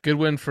yeah, good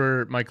win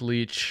for Mike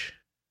Leach.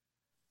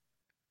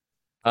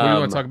 What do you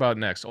want to talk about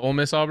next? Ole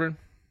Miss, Auburn?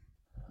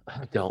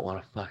 I don't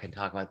want to fucking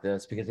talk about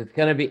this because it's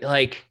going to be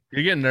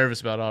you're getting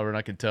nervous about Auburn,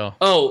 I can tell.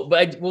 Oh,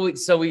 but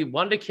so we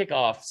wanted to kick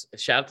off.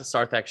 Shout out to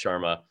Sarthak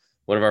Sharma,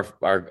 one of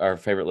our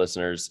favorite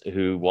listeners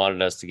who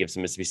wanted us to give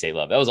some Mississippi State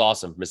love. That was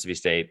awesome, Mississippi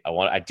State.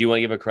 I do want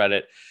to give a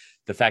credit.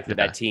 The fact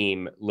that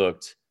team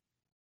looked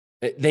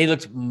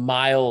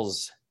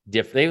miles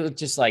different. They looked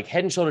just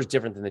head and shoulders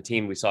different than the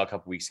team we saw a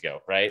couple weeks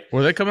ago, right?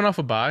 Were they coming off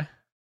a bye?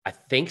 I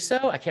think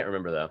so. I can't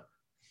remember though.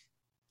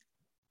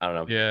 I don't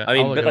know. Yeah, I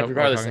mean, but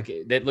regardless,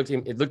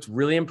 it looked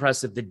really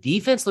impressive. The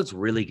defense looks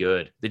really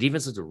good. The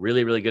defense looks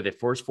really, really good. They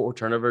forced 4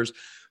 turnovers.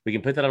 We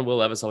can put that on Will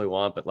Levis all we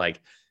want, but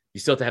you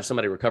still have to have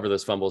somebody recover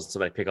those fumbles and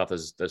somebody pick off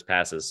those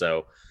passes.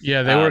 So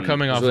yeah, they were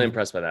coming off. Really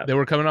impressed by that. They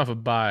were coming off a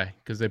bye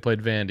because they played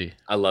Vandy.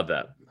 I love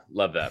that.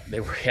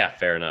 They were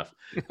fair enough.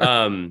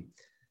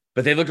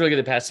 But they looked really good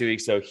the past 2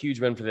 weeks. So huge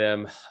win for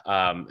them,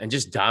 and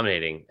just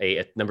dominating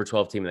a number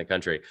 12 team in the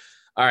country.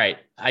 All right,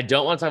 I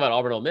don't want to talk about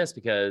Auburn Ole Miss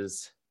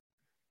because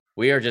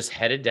we are just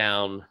headed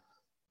down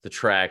the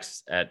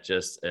tracks at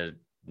just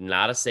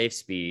not a safe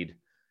speed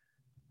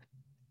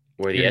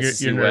where the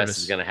SEC West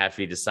is going to have to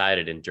be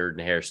decided in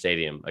Jordan-Hare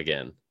Stadium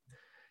again.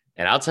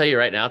 And I'll tell you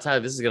right now, Tyler,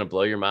 this is going to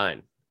blow your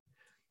mind.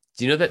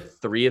 Do you know that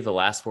 3 of the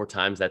last 4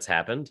 times that's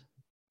happened?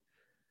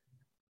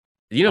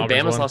 Do you know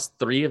Bama's lost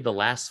 3 of the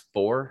last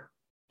 4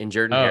 in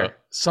Jordan-Hare?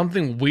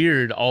 Something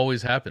weird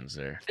always happens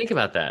there. Think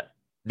about that.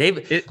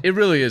 It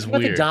really is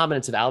weird. The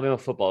dominance of Alabama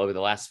football over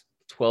the last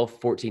 12,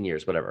 14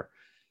 years, whatever.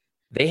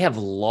 They have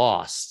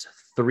lost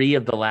 3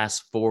 of the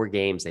last 4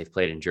 games they've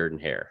played in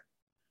Jordan-Hare.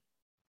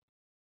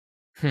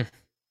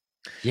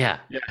 Yeah.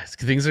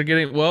 Things are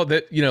getting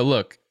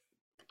look,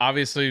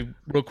 obviously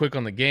real quick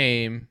on the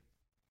game.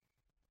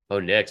 Bo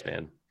Nix,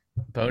 man.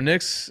 Bo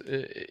Nix,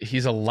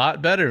 he's a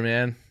lot better,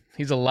 man.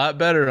 He's a lot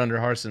better under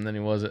Harsin than he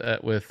was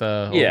with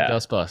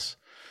Dust Bus.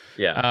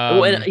 Yeah.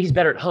 And he's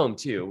better at home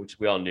too, which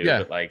we all knew.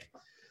 Yeah. But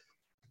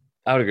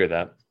I would agree with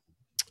that.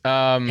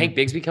 Hank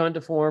Bigsby coming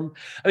to form.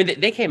 I mean,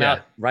 they came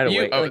out right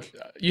away.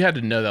 You had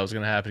to know that was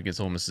going to happen against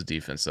Ole Miss's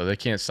defense, so they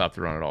can't stop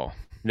the run at all.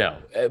 No,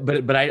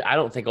 but I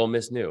don't think Ole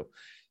Miss knew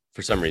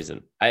for some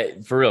reason.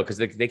 For real, because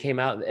they came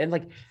out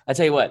and I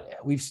tell you what,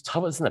 we've talked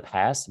about this in the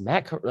past.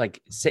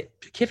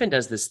 Kiffin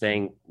does this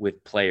thing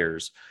with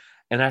players,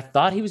 and I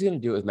thought he was going to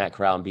do it with Matt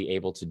Corral and be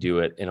able to do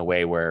it in a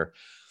way where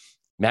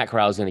Matt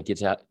Corral is going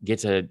to get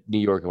to New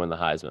York and win the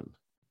Heisman,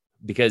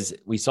 because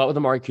we saw it with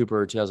Amari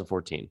Cooper in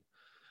 2014.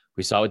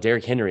 We saw it with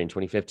Derrick Henry in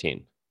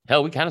 2015.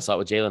 Hell, we kind of saw it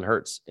with Jalen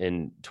Hurts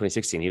in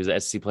 2016. He was the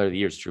SEC Player of the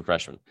Year as a true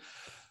freshman.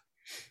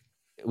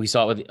 We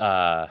saw it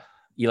with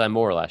Eli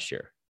Moore last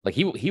year.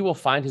 He will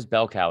find his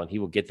bell cow and he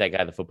will get that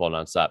guy the football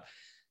nonstop.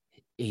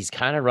 He's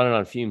kind of running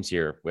on fumes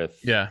here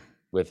with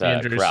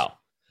Corral.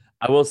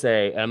 I will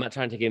say, and I'm not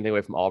trying to take anything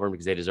away from Auburn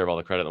because they deserve all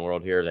the credit in the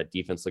world here. That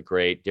defense looked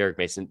great. Derek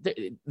Mason.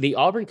 The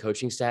Auburn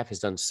coaching staff has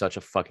done such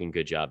a fucking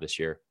good job this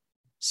year.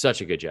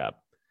 Such a good job.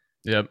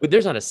 Yeah, but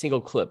there's not a single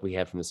clip we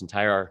have from this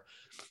entire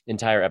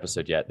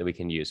episode yet that we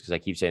can use because I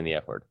keep saying the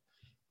F word.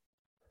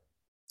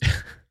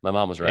 My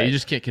mom was right. You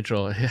just can't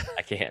control it.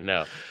 I can't.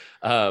 No.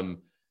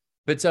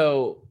 But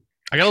so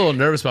I got a little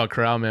nervous about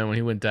Corral, man, when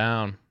he went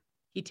down.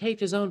 He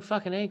taped his own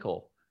fucking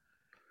ankle.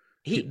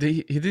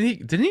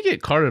 Didn't he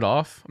get carted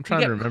off? I'm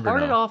trying to remember now.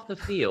 Carted off the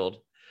field.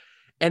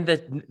 And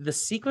the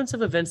sequence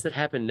of events that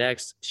happened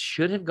next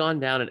should have gone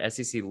down in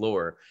SEC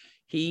lore.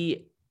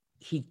 He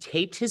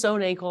taped his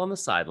own ankle on the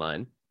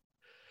sideline.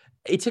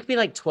 It took me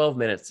like 12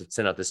 minutes to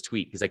send out this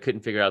tweet because I couldn't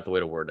figure out the way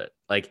to word it.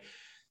 Like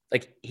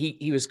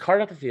he was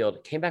carted off the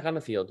field, came back on the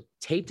field,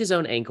 taped his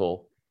own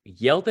ankle,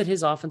 yelled at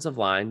his offensive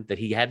line that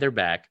he had their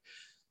back,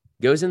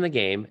 goes in the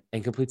game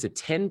and completes a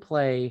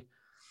 10-play.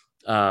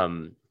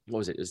 What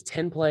was it? It was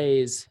 10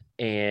 plays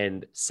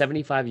and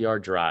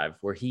 75-yard drive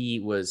where he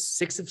was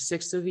 6 of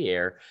 6 to the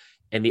air.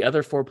 And the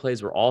other 4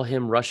 plays were all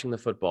him rushing the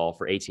football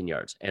for 18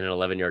 yards and an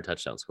 11-yard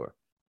touchdown score.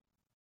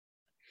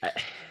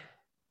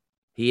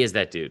 He is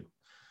that dude.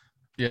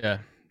 Yeah.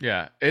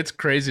 Yeah. It's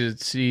crazy to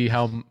see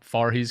how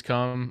far he's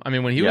come. I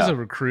mean, when he was a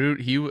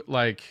recruit, he was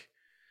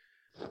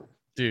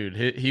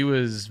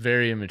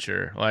very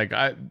immature. Like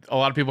a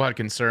lot of people had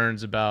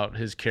concerns about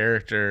his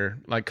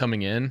character, like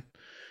coming in,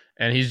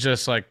 and he's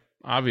just like,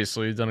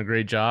 obviously done a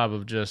great job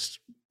of just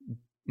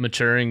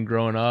maturing,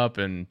 growing up,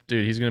 and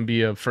dude, he's going to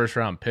be a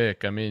first-round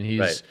pick. I mean,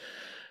 right.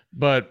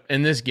 But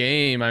in this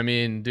game, I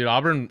mean, dude,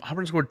 Auburn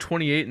scored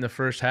 28 in the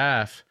first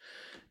half,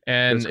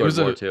 and it was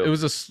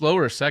a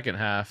slower second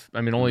half.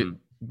 I mean,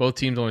 both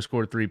teams only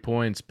scored 3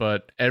 points,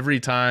 but every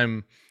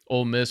time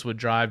Ole Miss would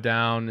drive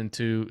down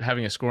into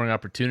having a scoring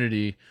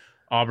opportunity,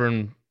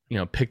 Auburn,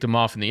 picked them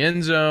off in the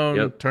end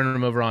zone, turning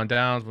them over on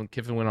downs when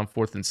Kiffin went on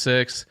 4th and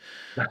 6.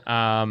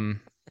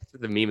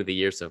 The meme of the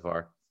year so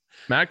far.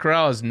 Matt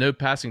Corral has no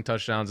passing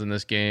touchdowns in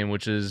this game,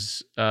 which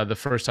is the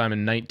first time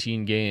in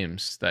 19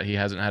 games that he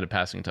hasn't had a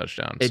passing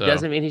touchdown. It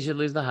doesn't mean he should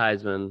lose the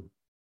Heisman.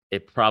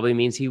 It probably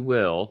means he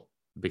will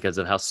because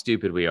of how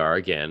stupid we are.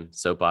 Again,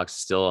 soapbox is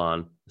still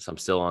on, so I'm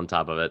still on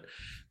top of it.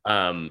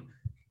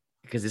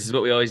 Because this is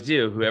what we always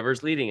do.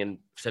 Whoever's leading in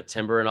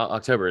September and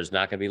October is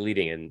not going to be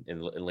leading in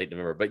late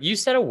November. But you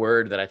said a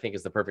word that I think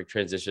is the perfect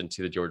transition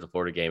to the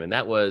Georgia-Florida game, and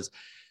that was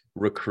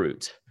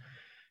recruit.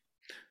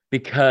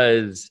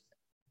 Because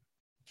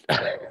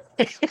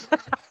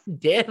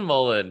Dan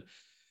Mullen,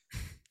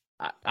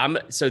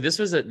 this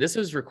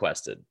was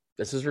requested.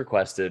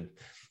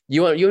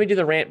 You want me to do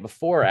the rant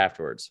before or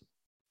afterwards?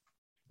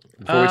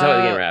 Before we talk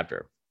about the game or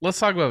after? Let's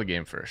talk about the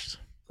game first.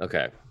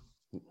 Okay.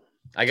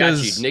 I got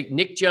you.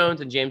 Nick Jones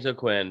and James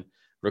O'Quinn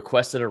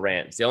requested a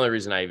rant. It's the only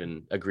reason I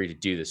even agreed to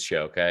do this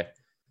show, okay?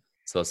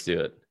 So let's do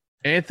it.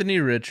 Anthony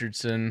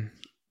Richardson,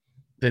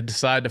 they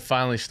decide to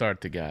finally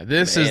start the guy.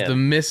 This is the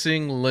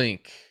missing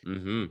link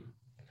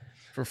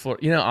for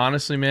Florida.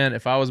 Honestly, man,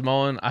 if I was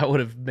Mullen, I would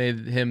have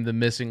made him the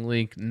missing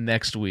link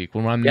next week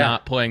when I'm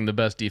not playing the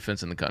best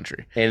defense in the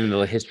country. And in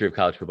the history of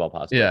college football,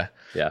 possibly.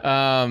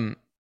 Yeah.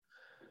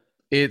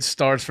 It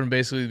starts from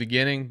basically the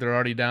beginning. They're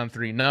already down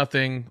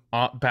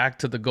 3-0, back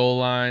to the goal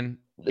line.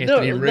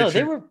 No,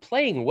 they were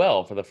playing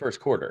well for the first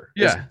quarter.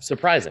 Yeah.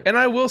 Surprising. And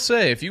I will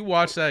say, if you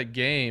watch that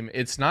game,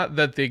 it's not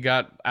that they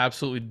got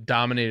absolutely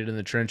dominated in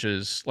the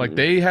trenches. Like,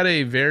 they had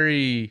a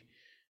very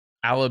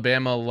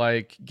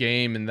Alabama-like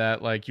game in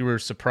that, like, you were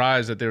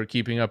surprised that they were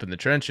keeping up in the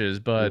trenches.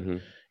 But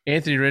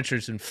Anthony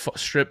Richardson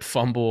strip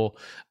fumble.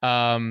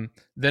 Then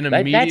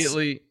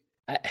immediately...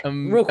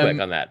 real quick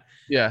on that.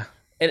 Yeah.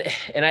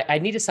 And I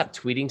need to stop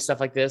tweeting stuff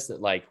like this,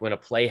 that like when a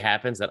play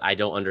happens that I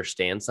don't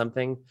understand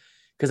something,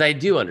 because I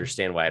do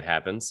understand why it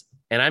happens.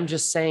 And I'm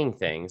just saying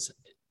things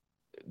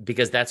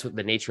because that's what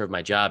the nature of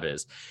my job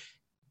is.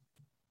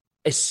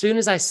 As soon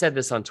as I said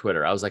this on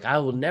Twitter, I was like, I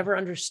will never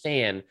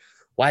understand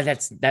why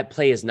that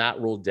play is not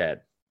ruled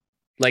dead.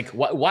 Like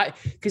why?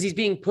 Because he's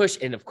being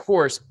pushed. And of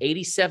course,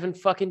 87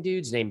 fucking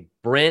dudes named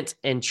Brent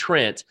and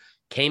Trent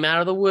came out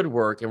of the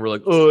woodwork and were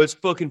like, oh, it's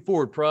fucking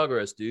forward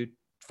progress, dude.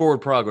 Forward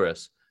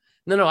progress.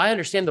 No, I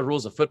understand the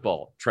rules of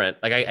football, Trent.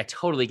 Like, I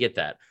totally get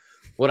that.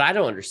 What I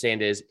don't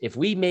understand is if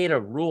we made a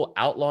rule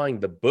outlawing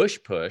the bush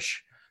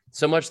push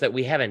so much that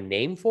we have a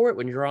name for it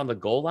when you're on the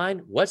goal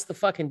line, what's the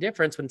fucking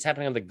difference when it's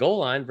happening on the goal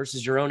line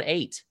versus your own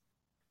 8?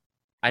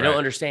 I don't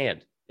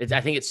understand.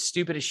 I think it's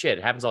stupid as shit.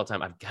 It happens all the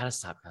time. I've got to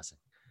stop cussing.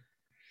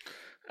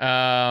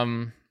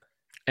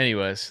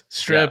 Anyways,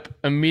 Strip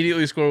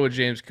immediately scored with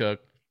James Cook.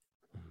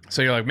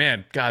 So you're like,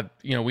 man, God,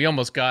 we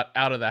almost got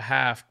out of the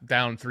half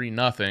down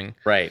 3-0.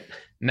 Right.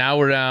 Now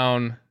we're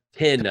down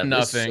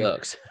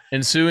 10-0.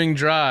 Ensuing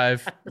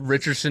drive,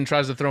 Richardson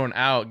tries to throw an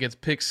out, gets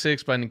picked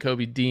 6 by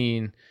Nakobe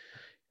Dean,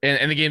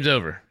 and the game's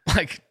over.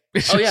 Like,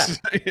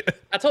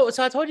 I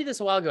told you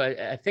this a while ago.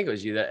 I think it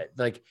was you that,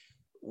 like,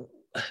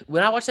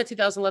 when I watched that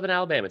 2011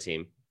 Alabama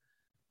team,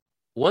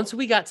 once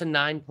we got to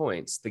 9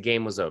 points, the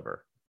game was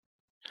over.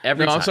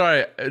 Every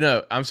time.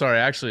 I'm sorry.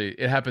 Actually,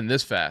 it happened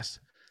this fast.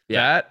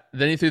 Yeah.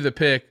 Then he threw the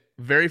pick.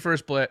 Very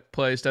first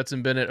play,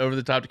 Stetson Bennett over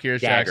the top to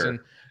Kearis Jackson.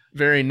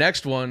 Very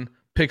next one,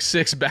 pick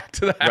 6 back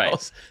to the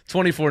house.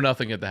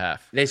 24-0 at the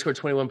half. They scored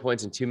 21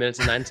 points in 2 minutes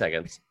and 9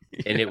 seconds.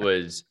 And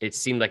it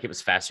seemed like it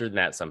was faster than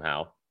that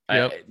somehow.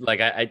 Yep.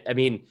 I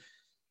mean,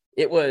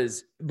 it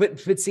was,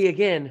 but see,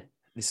 again,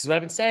 this is what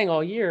I've been saying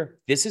all year.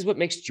 This is what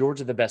makes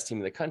Georgia the best team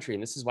in the country.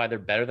 And this is why they're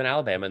better than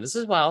Alabama. And this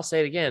is why I'll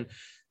say it again.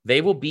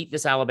 They will beat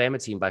this Alabama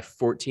team by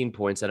 14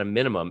 points at a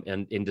minimum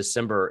in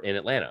December in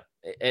Atlanta,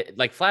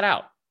 like flat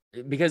out,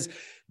 because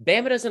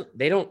Bama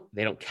they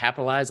don't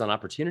capitalize on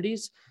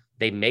opportunities.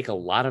 They make a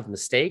lot of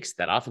mistakes.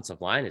 That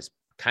offensive line is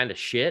kind of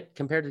shit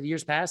compared to the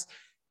years past.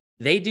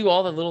 They do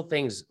all the little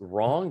things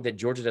wrong that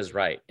Georgia does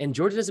right, and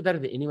Georgia does it better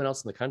than anyone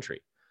else in the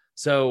country.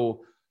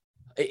 So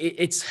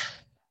it's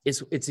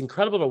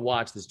incredible to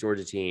watch this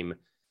Georgia team,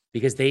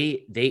 because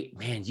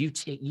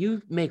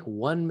you make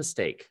one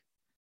mistake,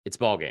 it's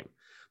ball game.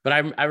 But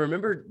I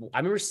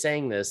remember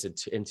saying this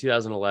in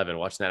 2011,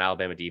 watching that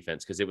Alabama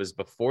defense, because it was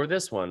before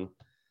this one,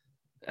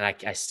 and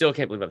I still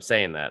can't believe I'm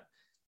saying that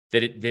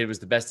it was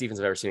the best defense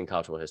I've ever seen in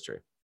college football history.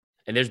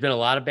 And there's been a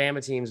lot of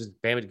Bama teams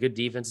with good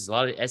defenses, a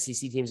lot of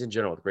SEC teams in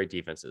general with great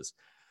defenses.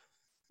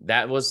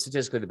 That was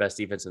statistically the best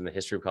defense in the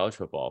history of college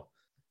football.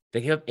 They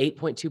gave up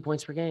 8.2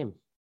 points per game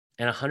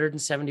and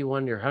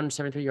 171 or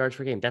 173 yards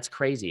per game. That's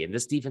crazy. And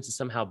this defense is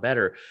somehow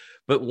better.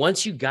 But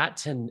once you got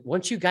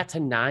to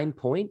 9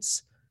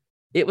 points,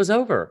 it was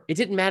over. It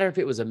didn't matter if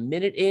it was a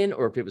minute in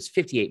or if it was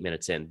 58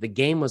 minutes in. The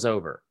game was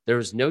over. There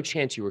was no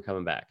chance you were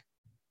coming back.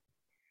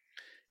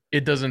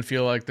 It doesn't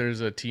feel like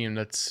there's a team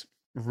that's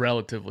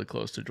relatively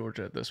close to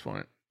Georgia at this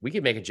point. We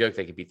could make a joke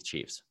they could beat the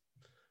Chiefs,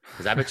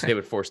 because I bet you they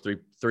would force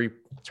three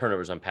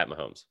turnovers on Pat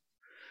Mahomes.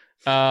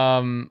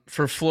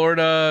 For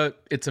Florida,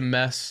 it's a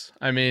mess.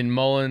 I mean,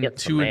 Mullen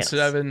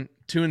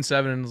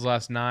 2-7 in his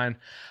last 9.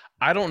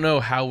 I don't know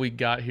how we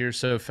got here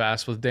so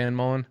fast with Dan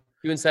Mullen.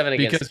 2-7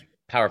 against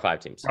Power 5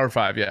 teams. Power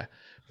 5, yeah.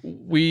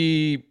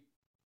 We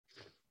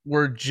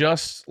were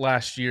just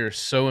last year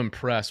so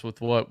impressed with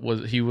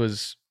he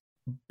was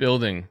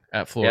building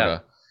at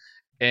Florida. Yeah.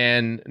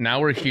 And now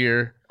we're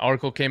here.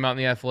 Article came out in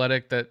The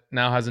Athletic that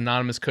now has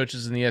anonymous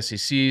coaches in the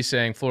SEC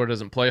saying Florida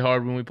doesn't play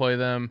hard when we play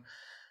them.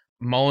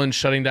 Mullen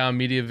shutting down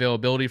media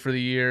availability for the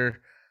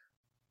year.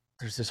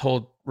 There's this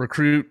whole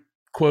recruit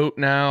quote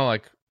now.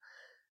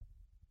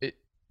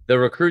 The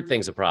recruit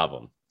thing's a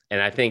problem.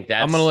 And I think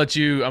that's... I'm gonna let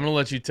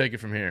you take it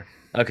from here.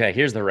 Okay,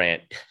 here's the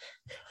rant.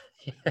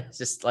 It's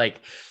just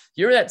like,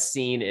 you remember that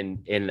scene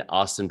in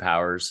Austin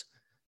Powers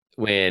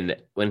when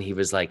he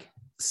was like,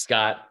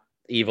 Scott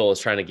Evil is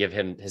trying to give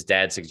him his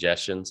dad's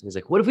suggestions. And he's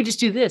like, what if we just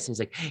do this? And he's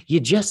like,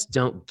 you just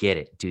don't get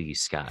it, do you,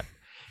 Scott?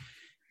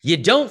 You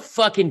don't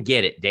fucking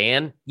get it,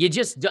 Dan. You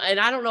just don't. And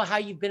I don't know how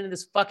you've been in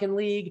this fucking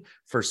league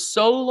for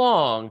so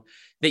long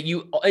that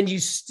you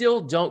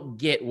still don't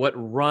get what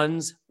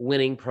runs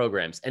winning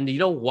programs. And you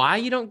know why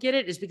you don't get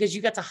it? Is because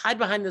you got to hide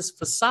behind this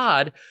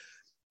facade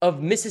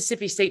of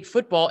Mississippi State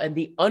football and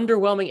the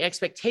underwhelming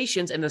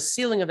expectations and the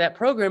ceiling of that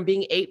program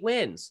being 8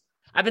 wins.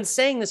 I've been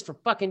saying this for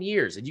fucking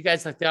years. And you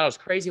guys thought I was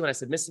crazy when I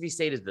said Mississippi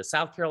State is the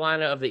South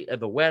Carolina of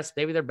the West.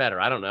 Maybe they're better.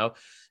 I don't know.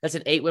 That's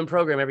an 8-win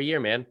program every year,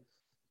 man.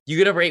 You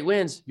get over 8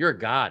 wins, you're a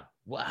god.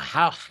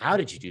 How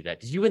did you do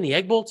that? Did you win the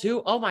Egg Bowl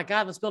too? Oh my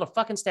God, let's build a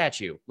fucking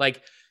statue.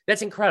 Like,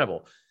 that's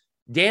incredible.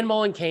 Dan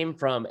Mullen came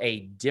from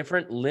a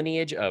different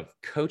lineage of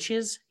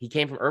coaches. He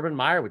came from Urban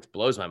Meyer, which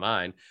blows my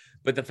mind.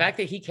 But the fact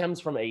that he comes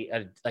from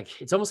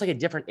it's almost like a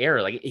different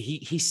era. Like,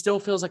 he still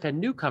feels like a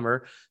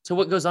newcomer to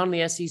what goes on in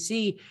the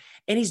SEC.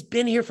 And he's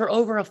been here for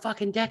over a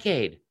fucking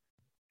decade.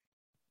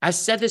 I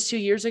said this 2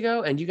 years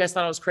ago, and you guys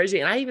thought I was crazy.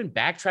 And I even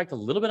backtracked a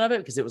little bit of it,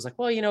 because it was like,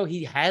 well,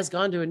 he has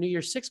gone to a New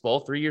Year's Six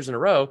Bowl 3 years in a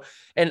row.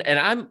 And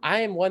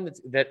I am one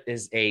that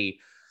is I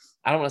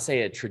don't want to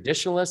say a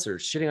traditionalist or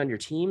shitting on your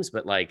teams,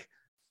 but like,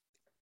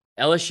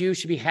 LSU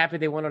should be happy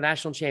they won a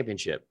national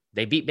championship.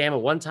 They beat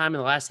Bama one time in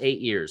the last 8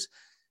 years.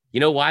 You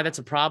know why that's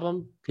a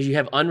problem? Because you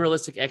have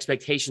unrealistic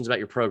expectations about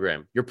your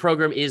program. Your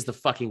program is the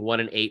fucking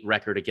 1-8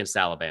 record against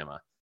Alabama.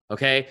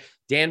 Okay.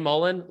 Dan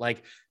Mullen,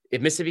 like,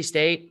 if Mississippi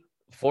State,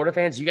 Florida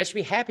fans, you guys should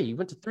be happy. You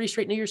went to 3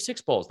 straight New Year's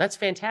Six Bowls. That's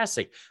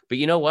fantastic. But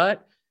you know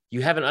what?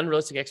 You have an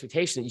unrealistic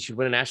expectation that you should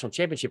win a national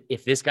championship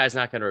if this guy's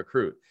not going to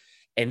recruit.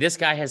 And this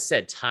guy has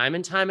said time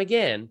and time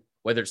again,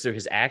 whether it's through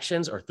his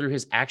actions or through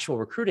his actual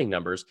recruiting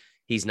numbers,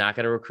 he's not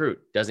going to recruit.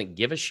 Doesn't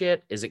give a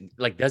shit.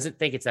 Doesn't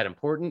think it's that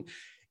important.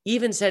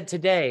 Even said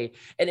today,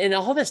 and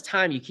all this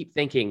time you keep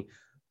thinking,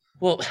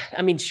 well,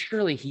 I mean,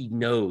 surely he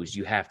knows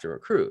you have to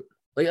recruit.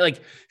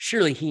 Like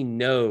surely he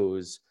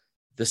knows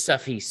the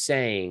stuff he's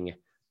saying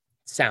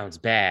sounds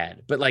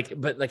bad, but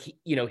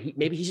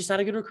maybe he's just not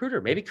a good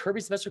recruiter. Maybe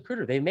Kirby's the best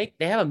recruiter. They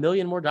have $1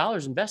 million more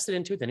invested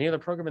into it than any other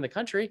program in the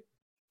country.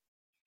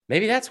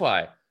 Maybe that's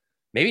why.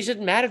 Maybe it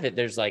shouldn't matter that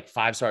there's like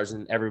 5 stars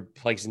in every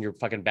place in your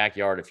fucking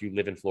backyard if you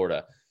live in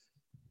Florida.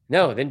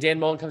 No, then Dan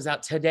Mullen comes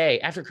out today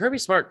after Kirby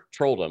Smart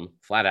trolled him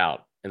flat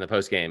out in the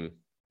post game.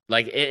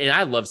 And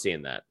I love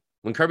seeing that.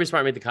 When Kirby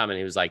Smart made the comment,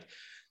 he was like,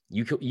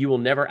 you will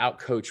never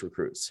outcoach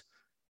recruits.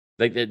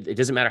 Like, it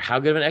doesn't matter how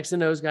good of an X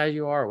and O's guy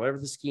you are, or whatever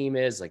the scheme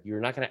is. Like, you're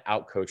not going to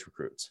outcoach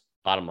recruits.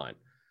 Bottom line,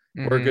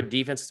 we're a good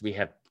defense. We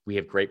have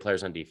great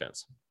players on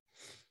defense.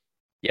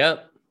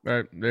 Yep.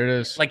 Right there it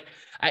is. Like,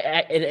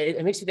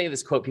 it makes me think of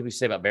this quote people used to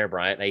say about Bear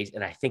Bryant,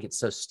 and I think it's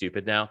so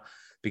stupid now,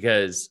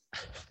 because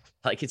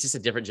like, it's just a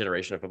different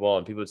generation of football,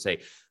 and people would say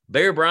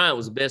Bear Bryant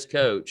was the best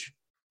coach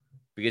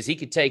because he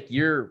could take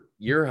your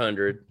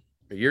 100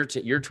 or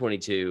your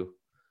 22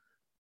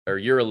 or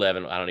you're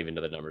 11. I don't even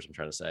know the numbers I'm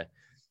trying to say.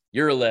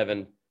 You're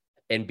 11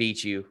 and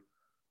beat you,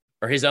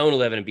 or his own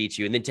 11 and beat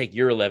you, and then take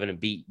your 11 and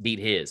beat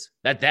his.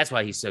 That's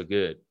why he's so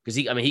good. Because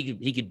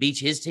he could beat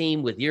his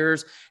team with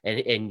yours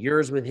and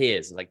yours with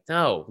his. Like,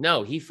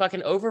 no, he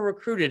fucking over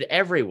recruited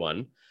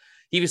everyone.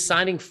 He was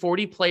signing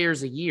 40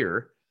 players a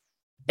year.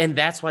 And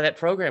that's why that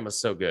program was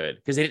so good,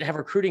 because they didn't have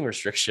recruiting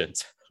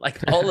restrictions. Like,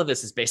 all of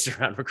this is based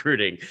around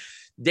recruiting.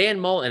 Dan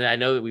Mullen, and I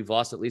know that we've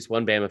lost at least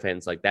one Bama fan.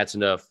 It's like, that's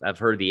enough. I've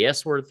heard the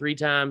S word 3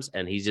 times,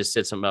 and he just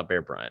said something about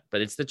Bear Bryant,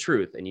 but it's the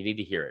truth, and you need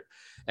to hear it.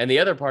 And the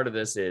other part of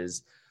this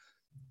is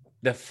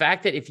the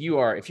fact that if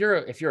you're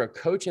a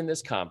coach in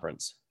this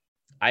conference,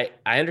 I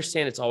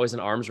understand it's always an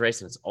arms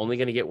race and it's only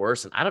going to get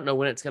worse. And I don't know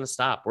when it's going to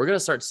stop. We're going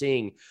to start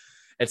seeing,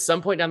 at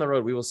some point down the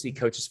road, we will see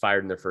coaches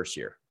fired in their first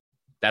year.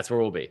 That's where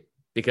we'll be,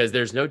 because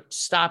there's no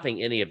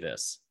stopping any of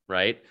this,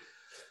 right?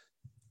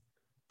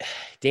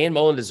 Dan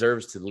Mullen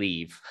deserves to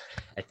leave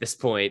at this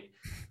point.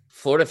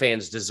 Florida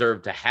fans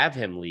deserve to have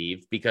him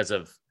leave because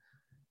of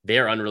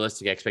their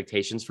unrealistic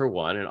expectations, for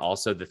one, and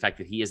also the fact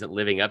that he isn't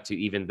living up to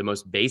even the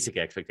most basic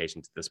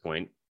expectations at this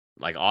point,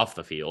 like off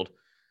the field,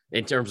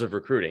 in terms of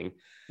recruiting.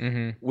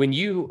 Mm-hmm. When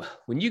you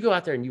go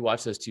out there and you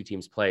watch those two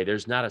teams play,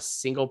 there's not a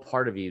single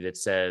part of you that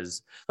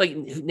says, like,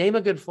 name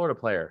a good Florida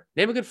player,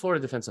 name a good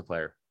Florida defensive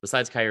player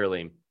besides Kyer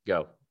Aleem.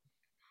 Go.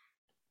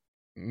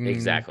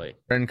 Exactly.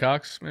 Brendan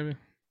Cox, maybe.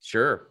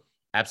 Sure.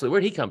 Absolutely.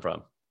 Where'd he come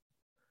from?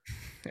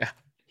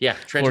 Yeah.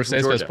 Florida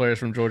State's best players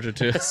from Georgia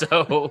too.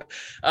 So,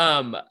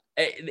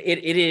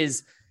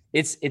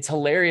 it's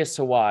hilarious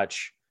to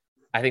watch.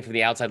 I think from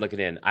the outside looking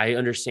in, I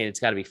understand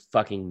it's got to be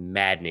fucking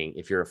maddening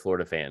if you're a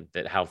Florida fan,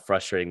 that how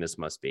frustrating this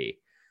must be.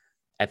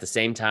 At the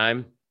same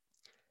time,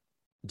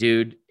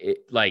 dude,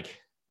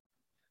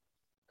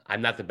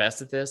 I'm not the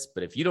best at this,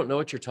 but if you don't know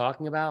what you're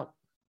talking about,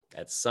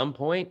 at some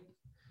point,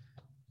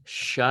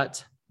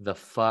 shut the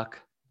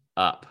fuck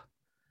up.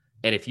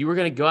 And if you were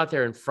going to go out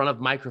there in front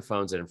of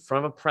microphones and in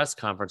front of a press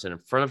conference and in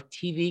front of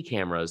TV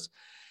cameras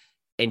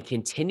and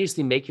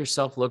continuously make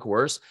yourself look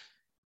worse,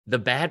 the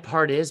bad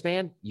part is,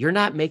 man, you're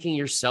not making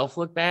yourself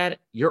look bad.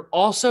 You're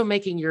also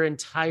making your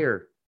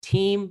entire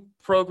team,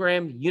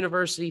 program,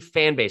 university,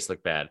 fan base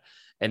look bad.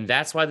 And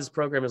that's why this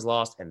program is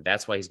lost, and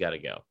that's why he's got to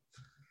go.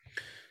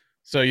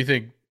 So you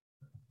think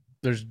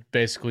there's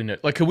basically no,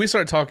 like, could we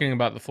start talking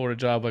about the Florida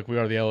job like we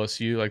are the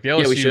LSU? Like, the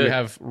LSU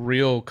have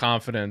real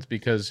confidence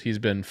because he's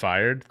been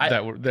fired,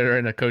 that they're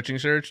in a coaching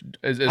search.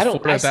 Is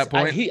Florida at that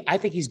point? I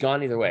think he's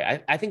gone either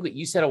way. I think what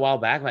you said a while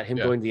back about him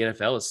going to the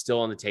NFL is still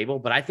on the table.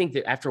 But I think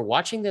that after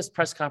watching this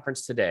press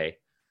conference today,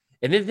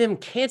 and then them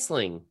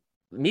canceling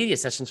media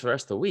sessions for the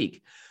rest of the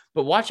week,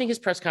 but watching his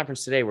press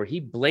conference today where he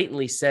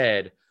blatantly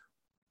said,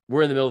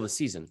 we're in the middle of the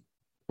season.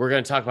 We're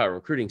going to talk about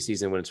recruiting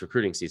season when it's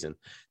recruiting season.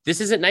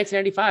 This isn't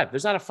 1995.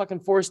 There's not a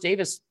fucking Forrest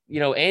Davis,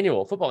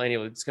 football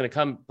annual that's going to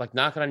come like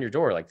knocking on your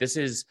door. Like, this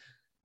is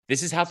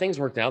how things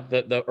worked out.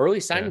 The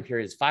early signing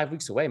period is 5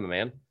 weeks away, my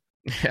man.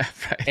 Yeah.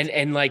 Right.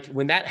 And like,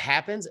 when that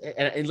happens,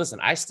 and listen,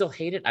 I still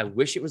hate it. I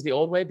wish it was the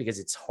old way, because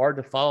it's hard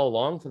to follow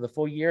along for the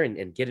full year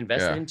and get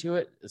invested into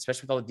it,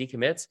 especially with all the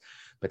decommits.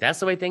 But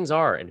that's the way things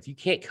are. And if you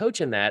can't coach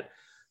in that,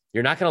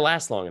 you're not going to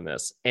last long in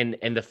this. And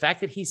the fact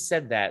that he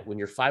said that when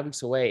you're 5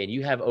 weeks away and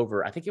you have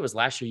over, I think it was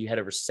last year, you had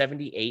over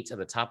 78 of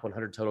the top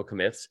 100 total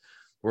commits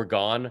were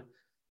gone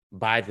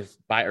by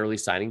early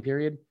signing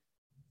period.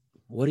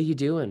 What are you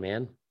doing,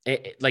 man?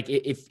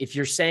 If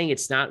you're saying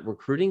it's not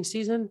recruiting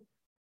season,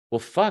 well,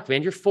 fuck,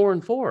 man, you're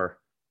 4-4.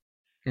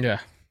 Yeah.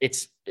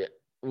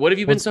 What have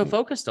you been so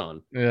focused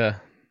on? Yeah.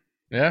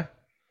 Yeah.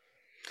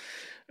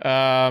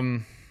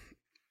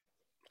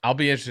 I'll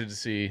be interested to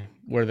see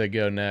where they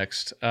go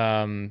next.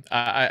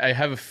 I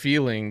have a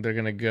feeling they're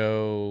going to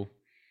go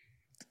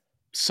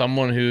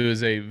someone who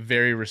is a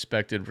very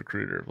respected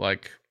recruiter,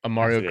 like a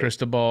Mario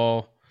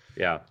Cristobal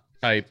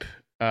type.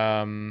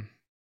 You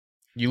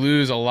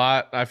lose a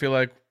lot, I feel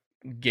like,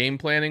 game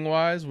planning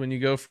wise, when you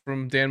go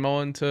from Dan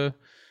Mullen to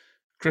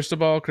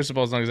Cristobal.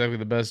 Cristobal's not exactly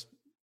the best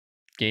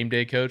game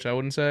day coach, I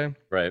wouldn't say.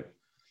 Right.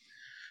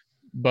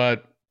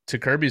 But to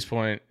Kirby's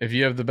point, if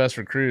you have the best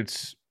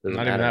recruits,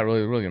 not even that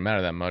really gonna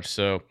matter that much.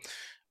 So,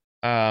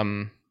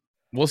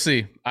 we'll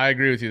see. I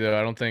agree with you though.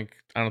 I don't think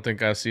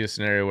I see a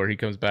scenario where he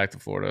comes back to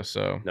Florida.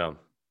 So no,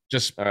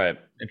 just all right.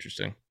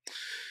 Interesting.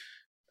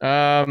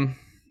 Yeah,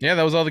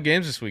 that was all the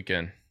games this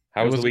weekend.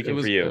 How was the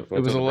weekend for you?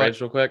 It was a lot.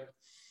 Real quick.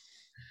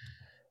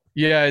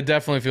 Yeah, it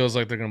definitely feels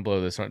like they're gonna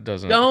blow this,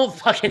 doesn't it? Don't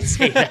fucking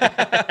say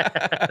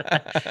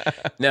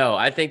that. No,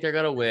 I think they're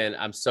gonna win.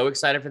 I'm so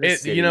excited for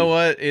this. You know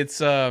what? It's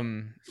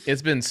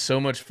been so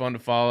much fun to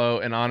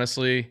follow, and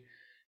honestly,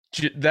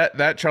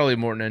 that Charlie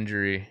Morton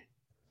injury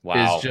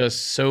is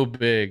just so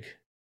big.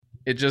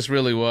 It just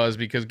really was,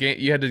 because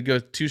you had to go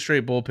 2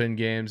 straight bullpen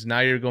games. Now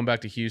you're going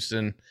back to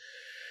Houston.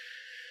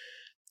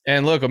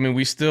 And look, I mean,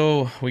 we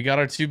got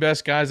our 2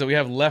 best guys that we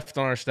have left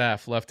on our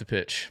staff left to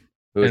pitch.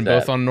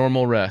 Both on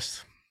normal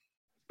rest.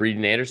 Fried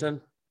and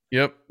Anderson?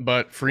 Yep,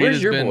 but Fried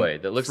Where's your boy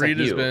that looks like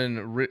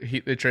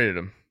you? They traded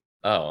him.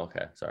 Oh,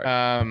 okay.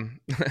 Sorry.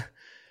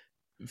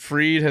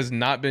 Fried has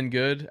not been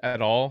good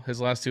at all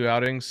his last 2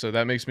 outings, so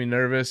that makes me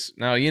nervous.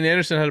 Now, Ian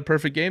Anderson had a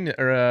perfect game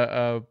or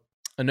a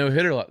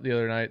no-hitter the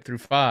other night through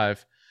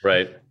 5.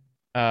 Right.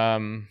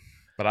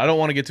 But I don't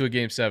want to get to a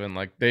game 7.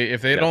 Like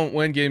if they don't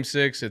win game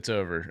 6, it's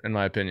over, in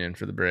my opinion,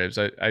 for the Braves.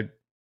 And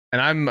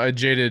I'm a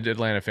jaded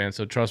Atlanta fan,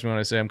 so trust me when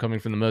I say I'm coming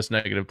from the most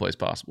negative place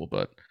possible.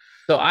 But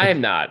so I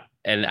am not,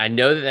 and I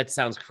know that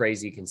sounds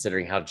crazy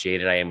considering how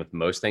jaded I am with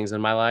most things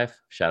in my life.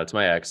 Shout out to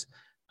my ex.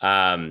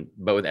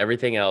 But with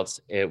everything else,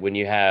 when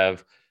you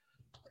have,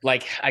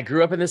 like, I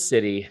grew up in this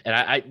city, and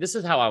I this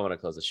is how I want to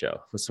close the show,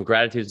 with some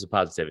gratitude and some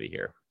positivity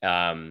here,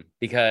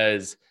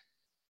 because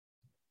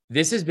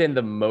this has been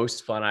the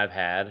most fun I've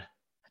had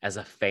as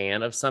a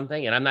fan of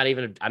something. And I'm not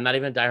even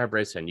a diehard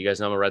Braves fan. You guys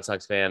know I'm a Red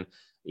Sox fan.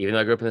 Even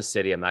though I grew up in the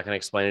city, I'm not going to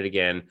explain it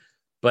again.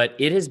 But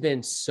it has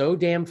been so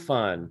damn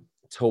fun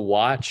to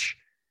watch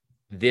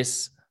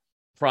this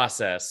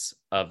process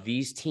of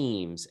these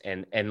teams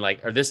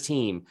or this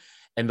team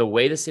and the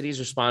way the city's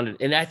responded.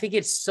 And I think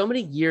it's so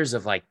many years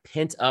of like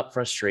pent up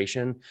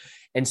frustration.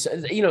 And so,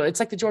 it's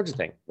like the Georgia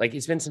thing. Like,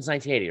 it's been since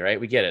 1980, right?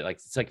 We get it. Like,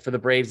 it's like for the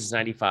Braves, it's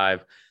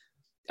 95.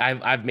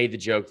 I've made the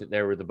joke that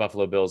they were the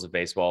Buffalo Bills of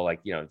baseball.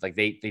 Like, like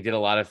they did a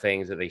lot of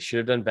things that they should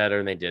have done better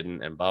and they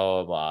didn't, and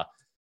blah, blah, blah.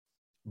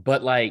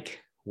 But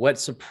like, what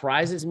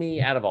surprises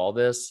me out of all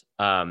this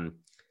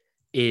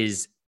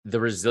is the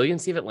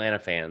resiliency of Atlanta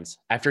fans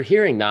after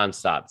hearing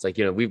nonstop. It's like,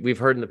 we've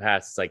heard in the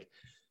past, it's like,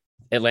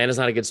 Atlanta's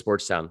not a good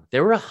sports town.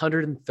 There were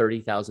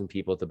 130,000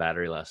 people at the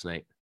Battery last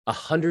night.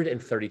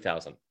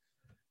 130,000.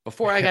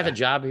 Before I got the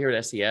job here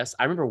at SES,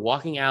 I remember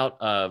walking out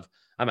of,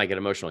 I might get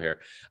emotional here.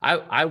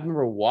 I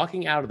remember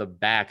walking out of the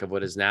back of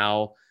what is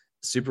now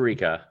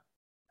Superica,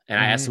 and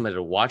I asked somebody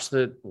to watch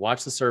the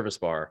service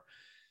bar,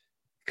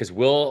 because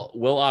Will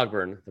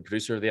Ogburn, the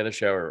producer of the other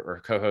show,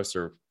 or co-host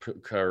or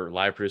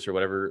live producer,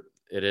 whatever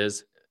it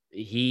is,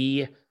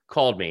 he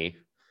called me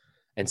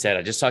and said,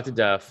 I just talked to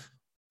Duff.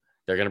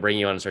 They're going to bring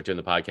you on and start doing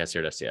the podcast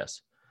here at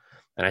SCS.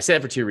 And I say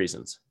that for 2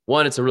 reasons.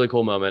 One, it's a really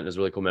cool moment. It's a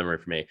really cool memory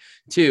for me.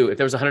 2, if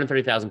there was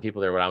 130,000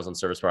 people there when I was on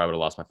service bar, I would have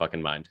lost my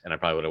fucking mind, and I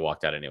probably would have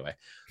walked out anyway.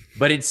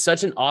 But it's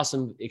such an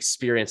awesome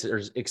experience,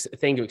 or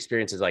thing to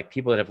experience, is like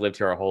people that have lived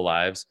here our whole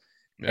lives,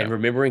 and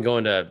remembering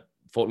going to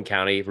Fulton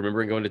County,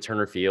 remembering going to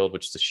Turner Field,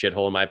 which is a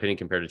shithole in my opinion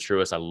compared to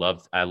Truist.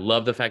 I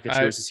love the fact that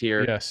Truist is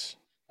here. Yes,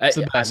 it's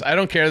the best. I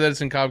don't care that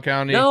it's in Cobb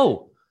County.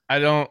 No, I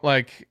don't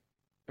like.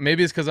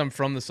 Maybe it's because I'm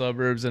from the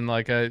suburbs and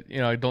like I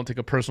don't take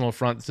a personal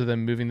affront to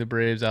them moving the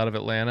Braves out of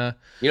Atlanta.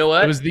 You know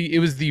what? It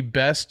was the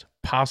best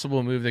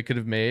possible move they could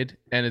have made,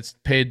 and it's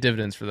paid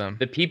dividends for them.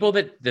 The people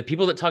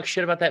that talk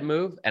shit about that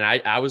move, and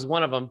I was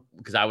one of them,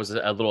 because I was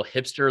a little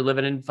hipster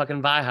living in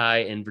fucking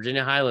Vihigh in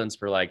Virginia Highlands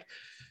for like,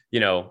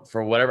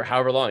 for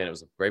however long, and it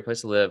was a great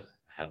place to live.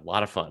 I had a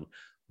lot of fun.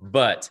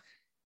 But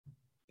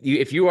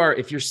if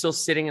you're still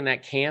sitting in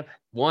that camp,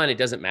 one, it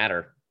doesn't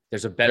matter.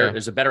 There's a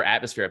better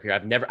atmosphere up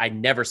here. I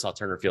never saw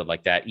Turner Field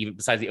like that, even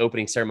besides the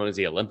opening ceremonies of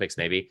the Olympics,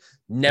 maybe.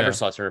 Never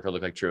saw Turner Field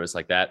look like Truist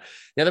like that.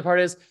 The other part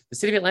is the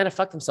city of Atlanta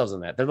fucked themselves on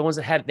that. They're the ones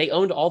that they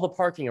owned all the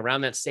parking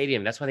around that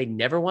stadium. That's why they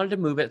never wanted to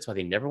move it. That's why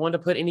they never wanted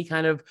to put any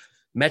kind of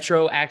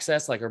metro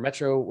access, or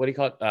metro, what do you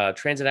call it?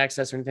 Transit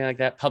access or anything like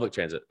that. Public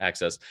transit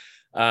access.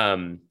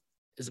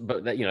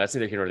 But that's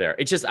neither here nor there.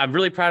 It's just, I'm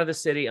really proud of the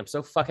city. I'm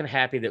so fucking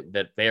happy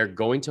that they are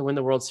going to win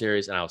the World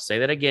Series. And I'll say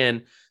that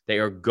again, they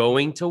are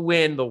going to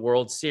win the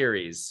World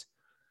Series.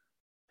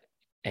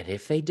 And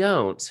if they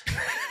don't,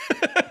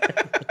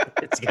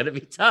 it's going to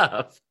be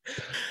tough.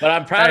 But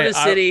I'm proud of the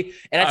city.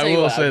 And I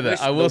will say that.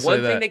 The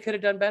one thing they could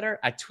have done better,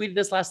 I tweeted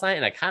this last night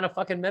and I kind of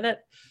fucking meant it.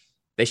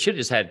 They should have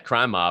just had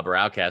Crime Mob or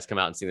Outkast come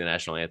out and sing the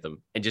national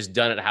anthem and just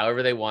done it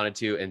however they wanted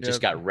to, and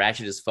just got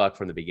ratchet as fuck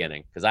from the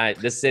beginning. Because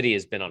this city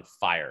has been on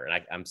fire,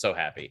 and I'm so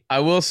happy. I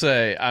will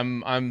say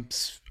I'm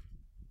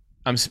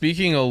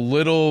speaking a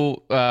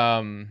little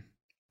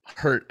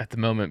hurt at the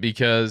moment,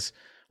 because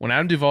when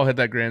Adam Duvall hit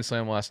that grand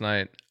slam last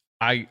night,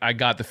 I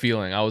got the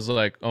feeling. I was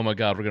like, oh my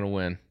God, we're gonna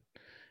win.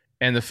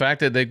 And the fact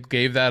that they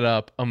gave that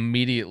up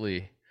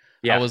immediately,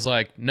 I was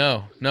like,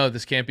 no,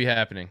 this can't be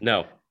happening.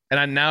 No.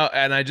 And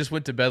I just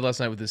went to bed last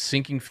night with this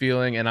sinking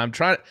feeling, and I'm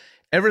trying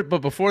but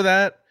before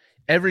that,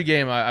 every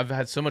game I've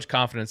had so much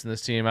confidence in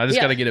this team. I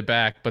just got to get it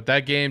back. But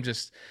that game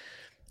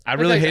I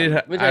really hated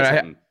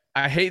it.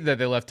 I hate that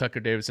they left Tucker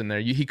Davidson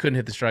there. He couldn't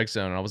hit the strike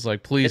zone. And I was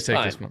like, please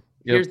take this one.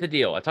 Here's the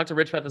deal. I talked to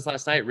Rich about this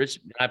last night. Rich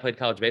and I played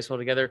college baseball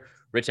together.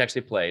 Rich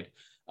actually played,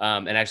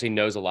 and actually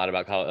knows a lot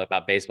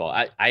about baseball.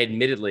 I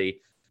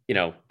admittedly,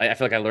 I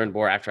feel like I learned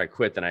more after I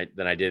quit than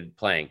I did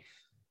playing.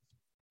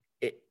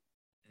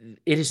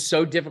 It is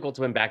so difficult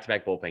to win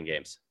back-to-back bullpen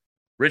games.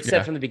 Rich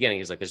said from the beginning,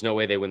 he's like, there's no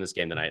way they win this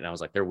game tonight. And I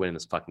was like, they're winning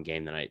this fucking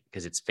game tonight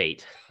because it's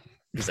fate.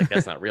 He's like,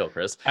 that's not real,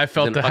 Chris. I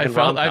felt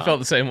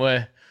the same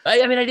way.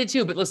 I mean, I did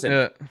too, but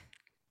listen,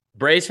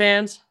 Braves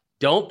fans,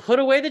 don't put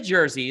away the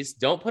jerseys.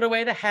 Don't put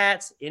away the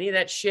hats, any of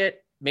that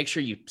shit. Make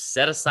sure you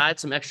set aside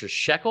some extra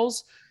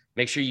shekels.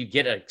 Make sure you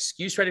get an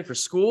excuse ready for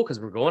school,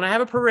 because we're going to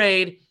have a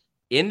parade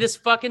in this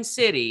fucking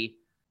city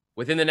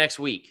within the next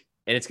week.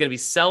 And it's going to be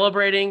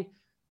celebrating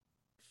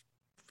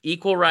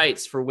equal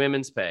rights for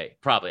women's pay.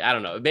 Probably. I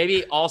don't know.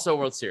 Maybe also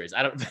World Series.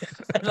 I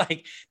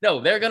don't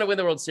no, they're going to win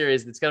the World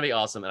Series. It's going to be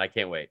awesome. And I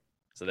can't wait.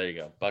 So there you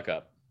go. Buck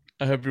up.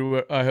 I hope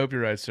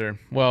you're right, sir.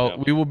 Well,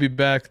 we will be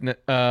back.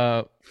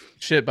 By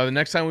the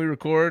next time we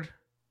record,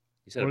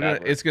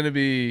 it's going to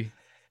be,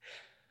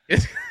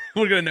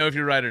 we're going to know if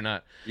you're right or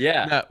not.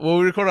 Yeah. Well,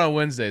 we record on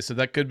Wednesday, so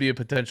that could be a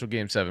potential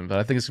Game 7, but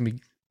I think it's going to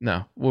be,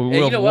 no.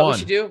 You know what we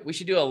should do? We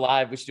should do a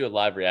live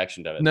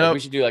reaction of it. No, we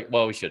should do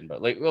we shouldn't,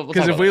 but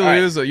because if we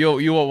lose,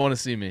 you won't want to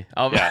see me.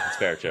 Yeah, that's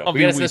fair too. We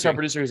got to send this to our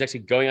producer who's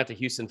actually going out to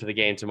Houston for the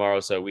game tomorrow.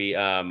 So we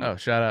shout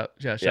out.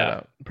 Shout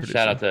out. Producer.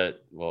 Shout out to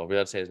we allowed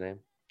to say his name?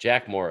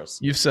 Jack Morris.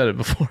 You've said it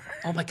before.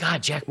 Oh my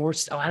God, Jack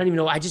Morris. Oh, I don't even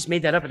know. I just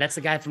made that up, and that's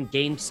the guy from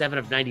Game 7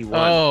 of '91.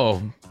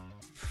 Oh,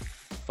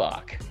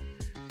 fuck.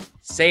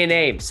 Say a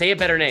name. Say a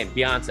better name.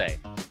 Beyonce.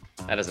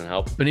 That doesn't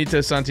help. Benito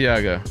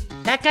Santiago.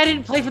 That guy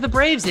didn't play for the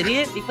Braves,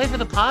 idiot. He played for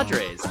the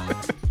Padres.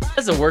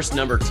 That's the worst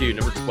number 2.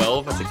 Number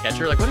 12 as a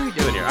catcher. Like, what are we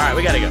doing here? All right,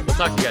 we got to go. We'll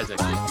talk to you guys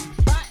next week.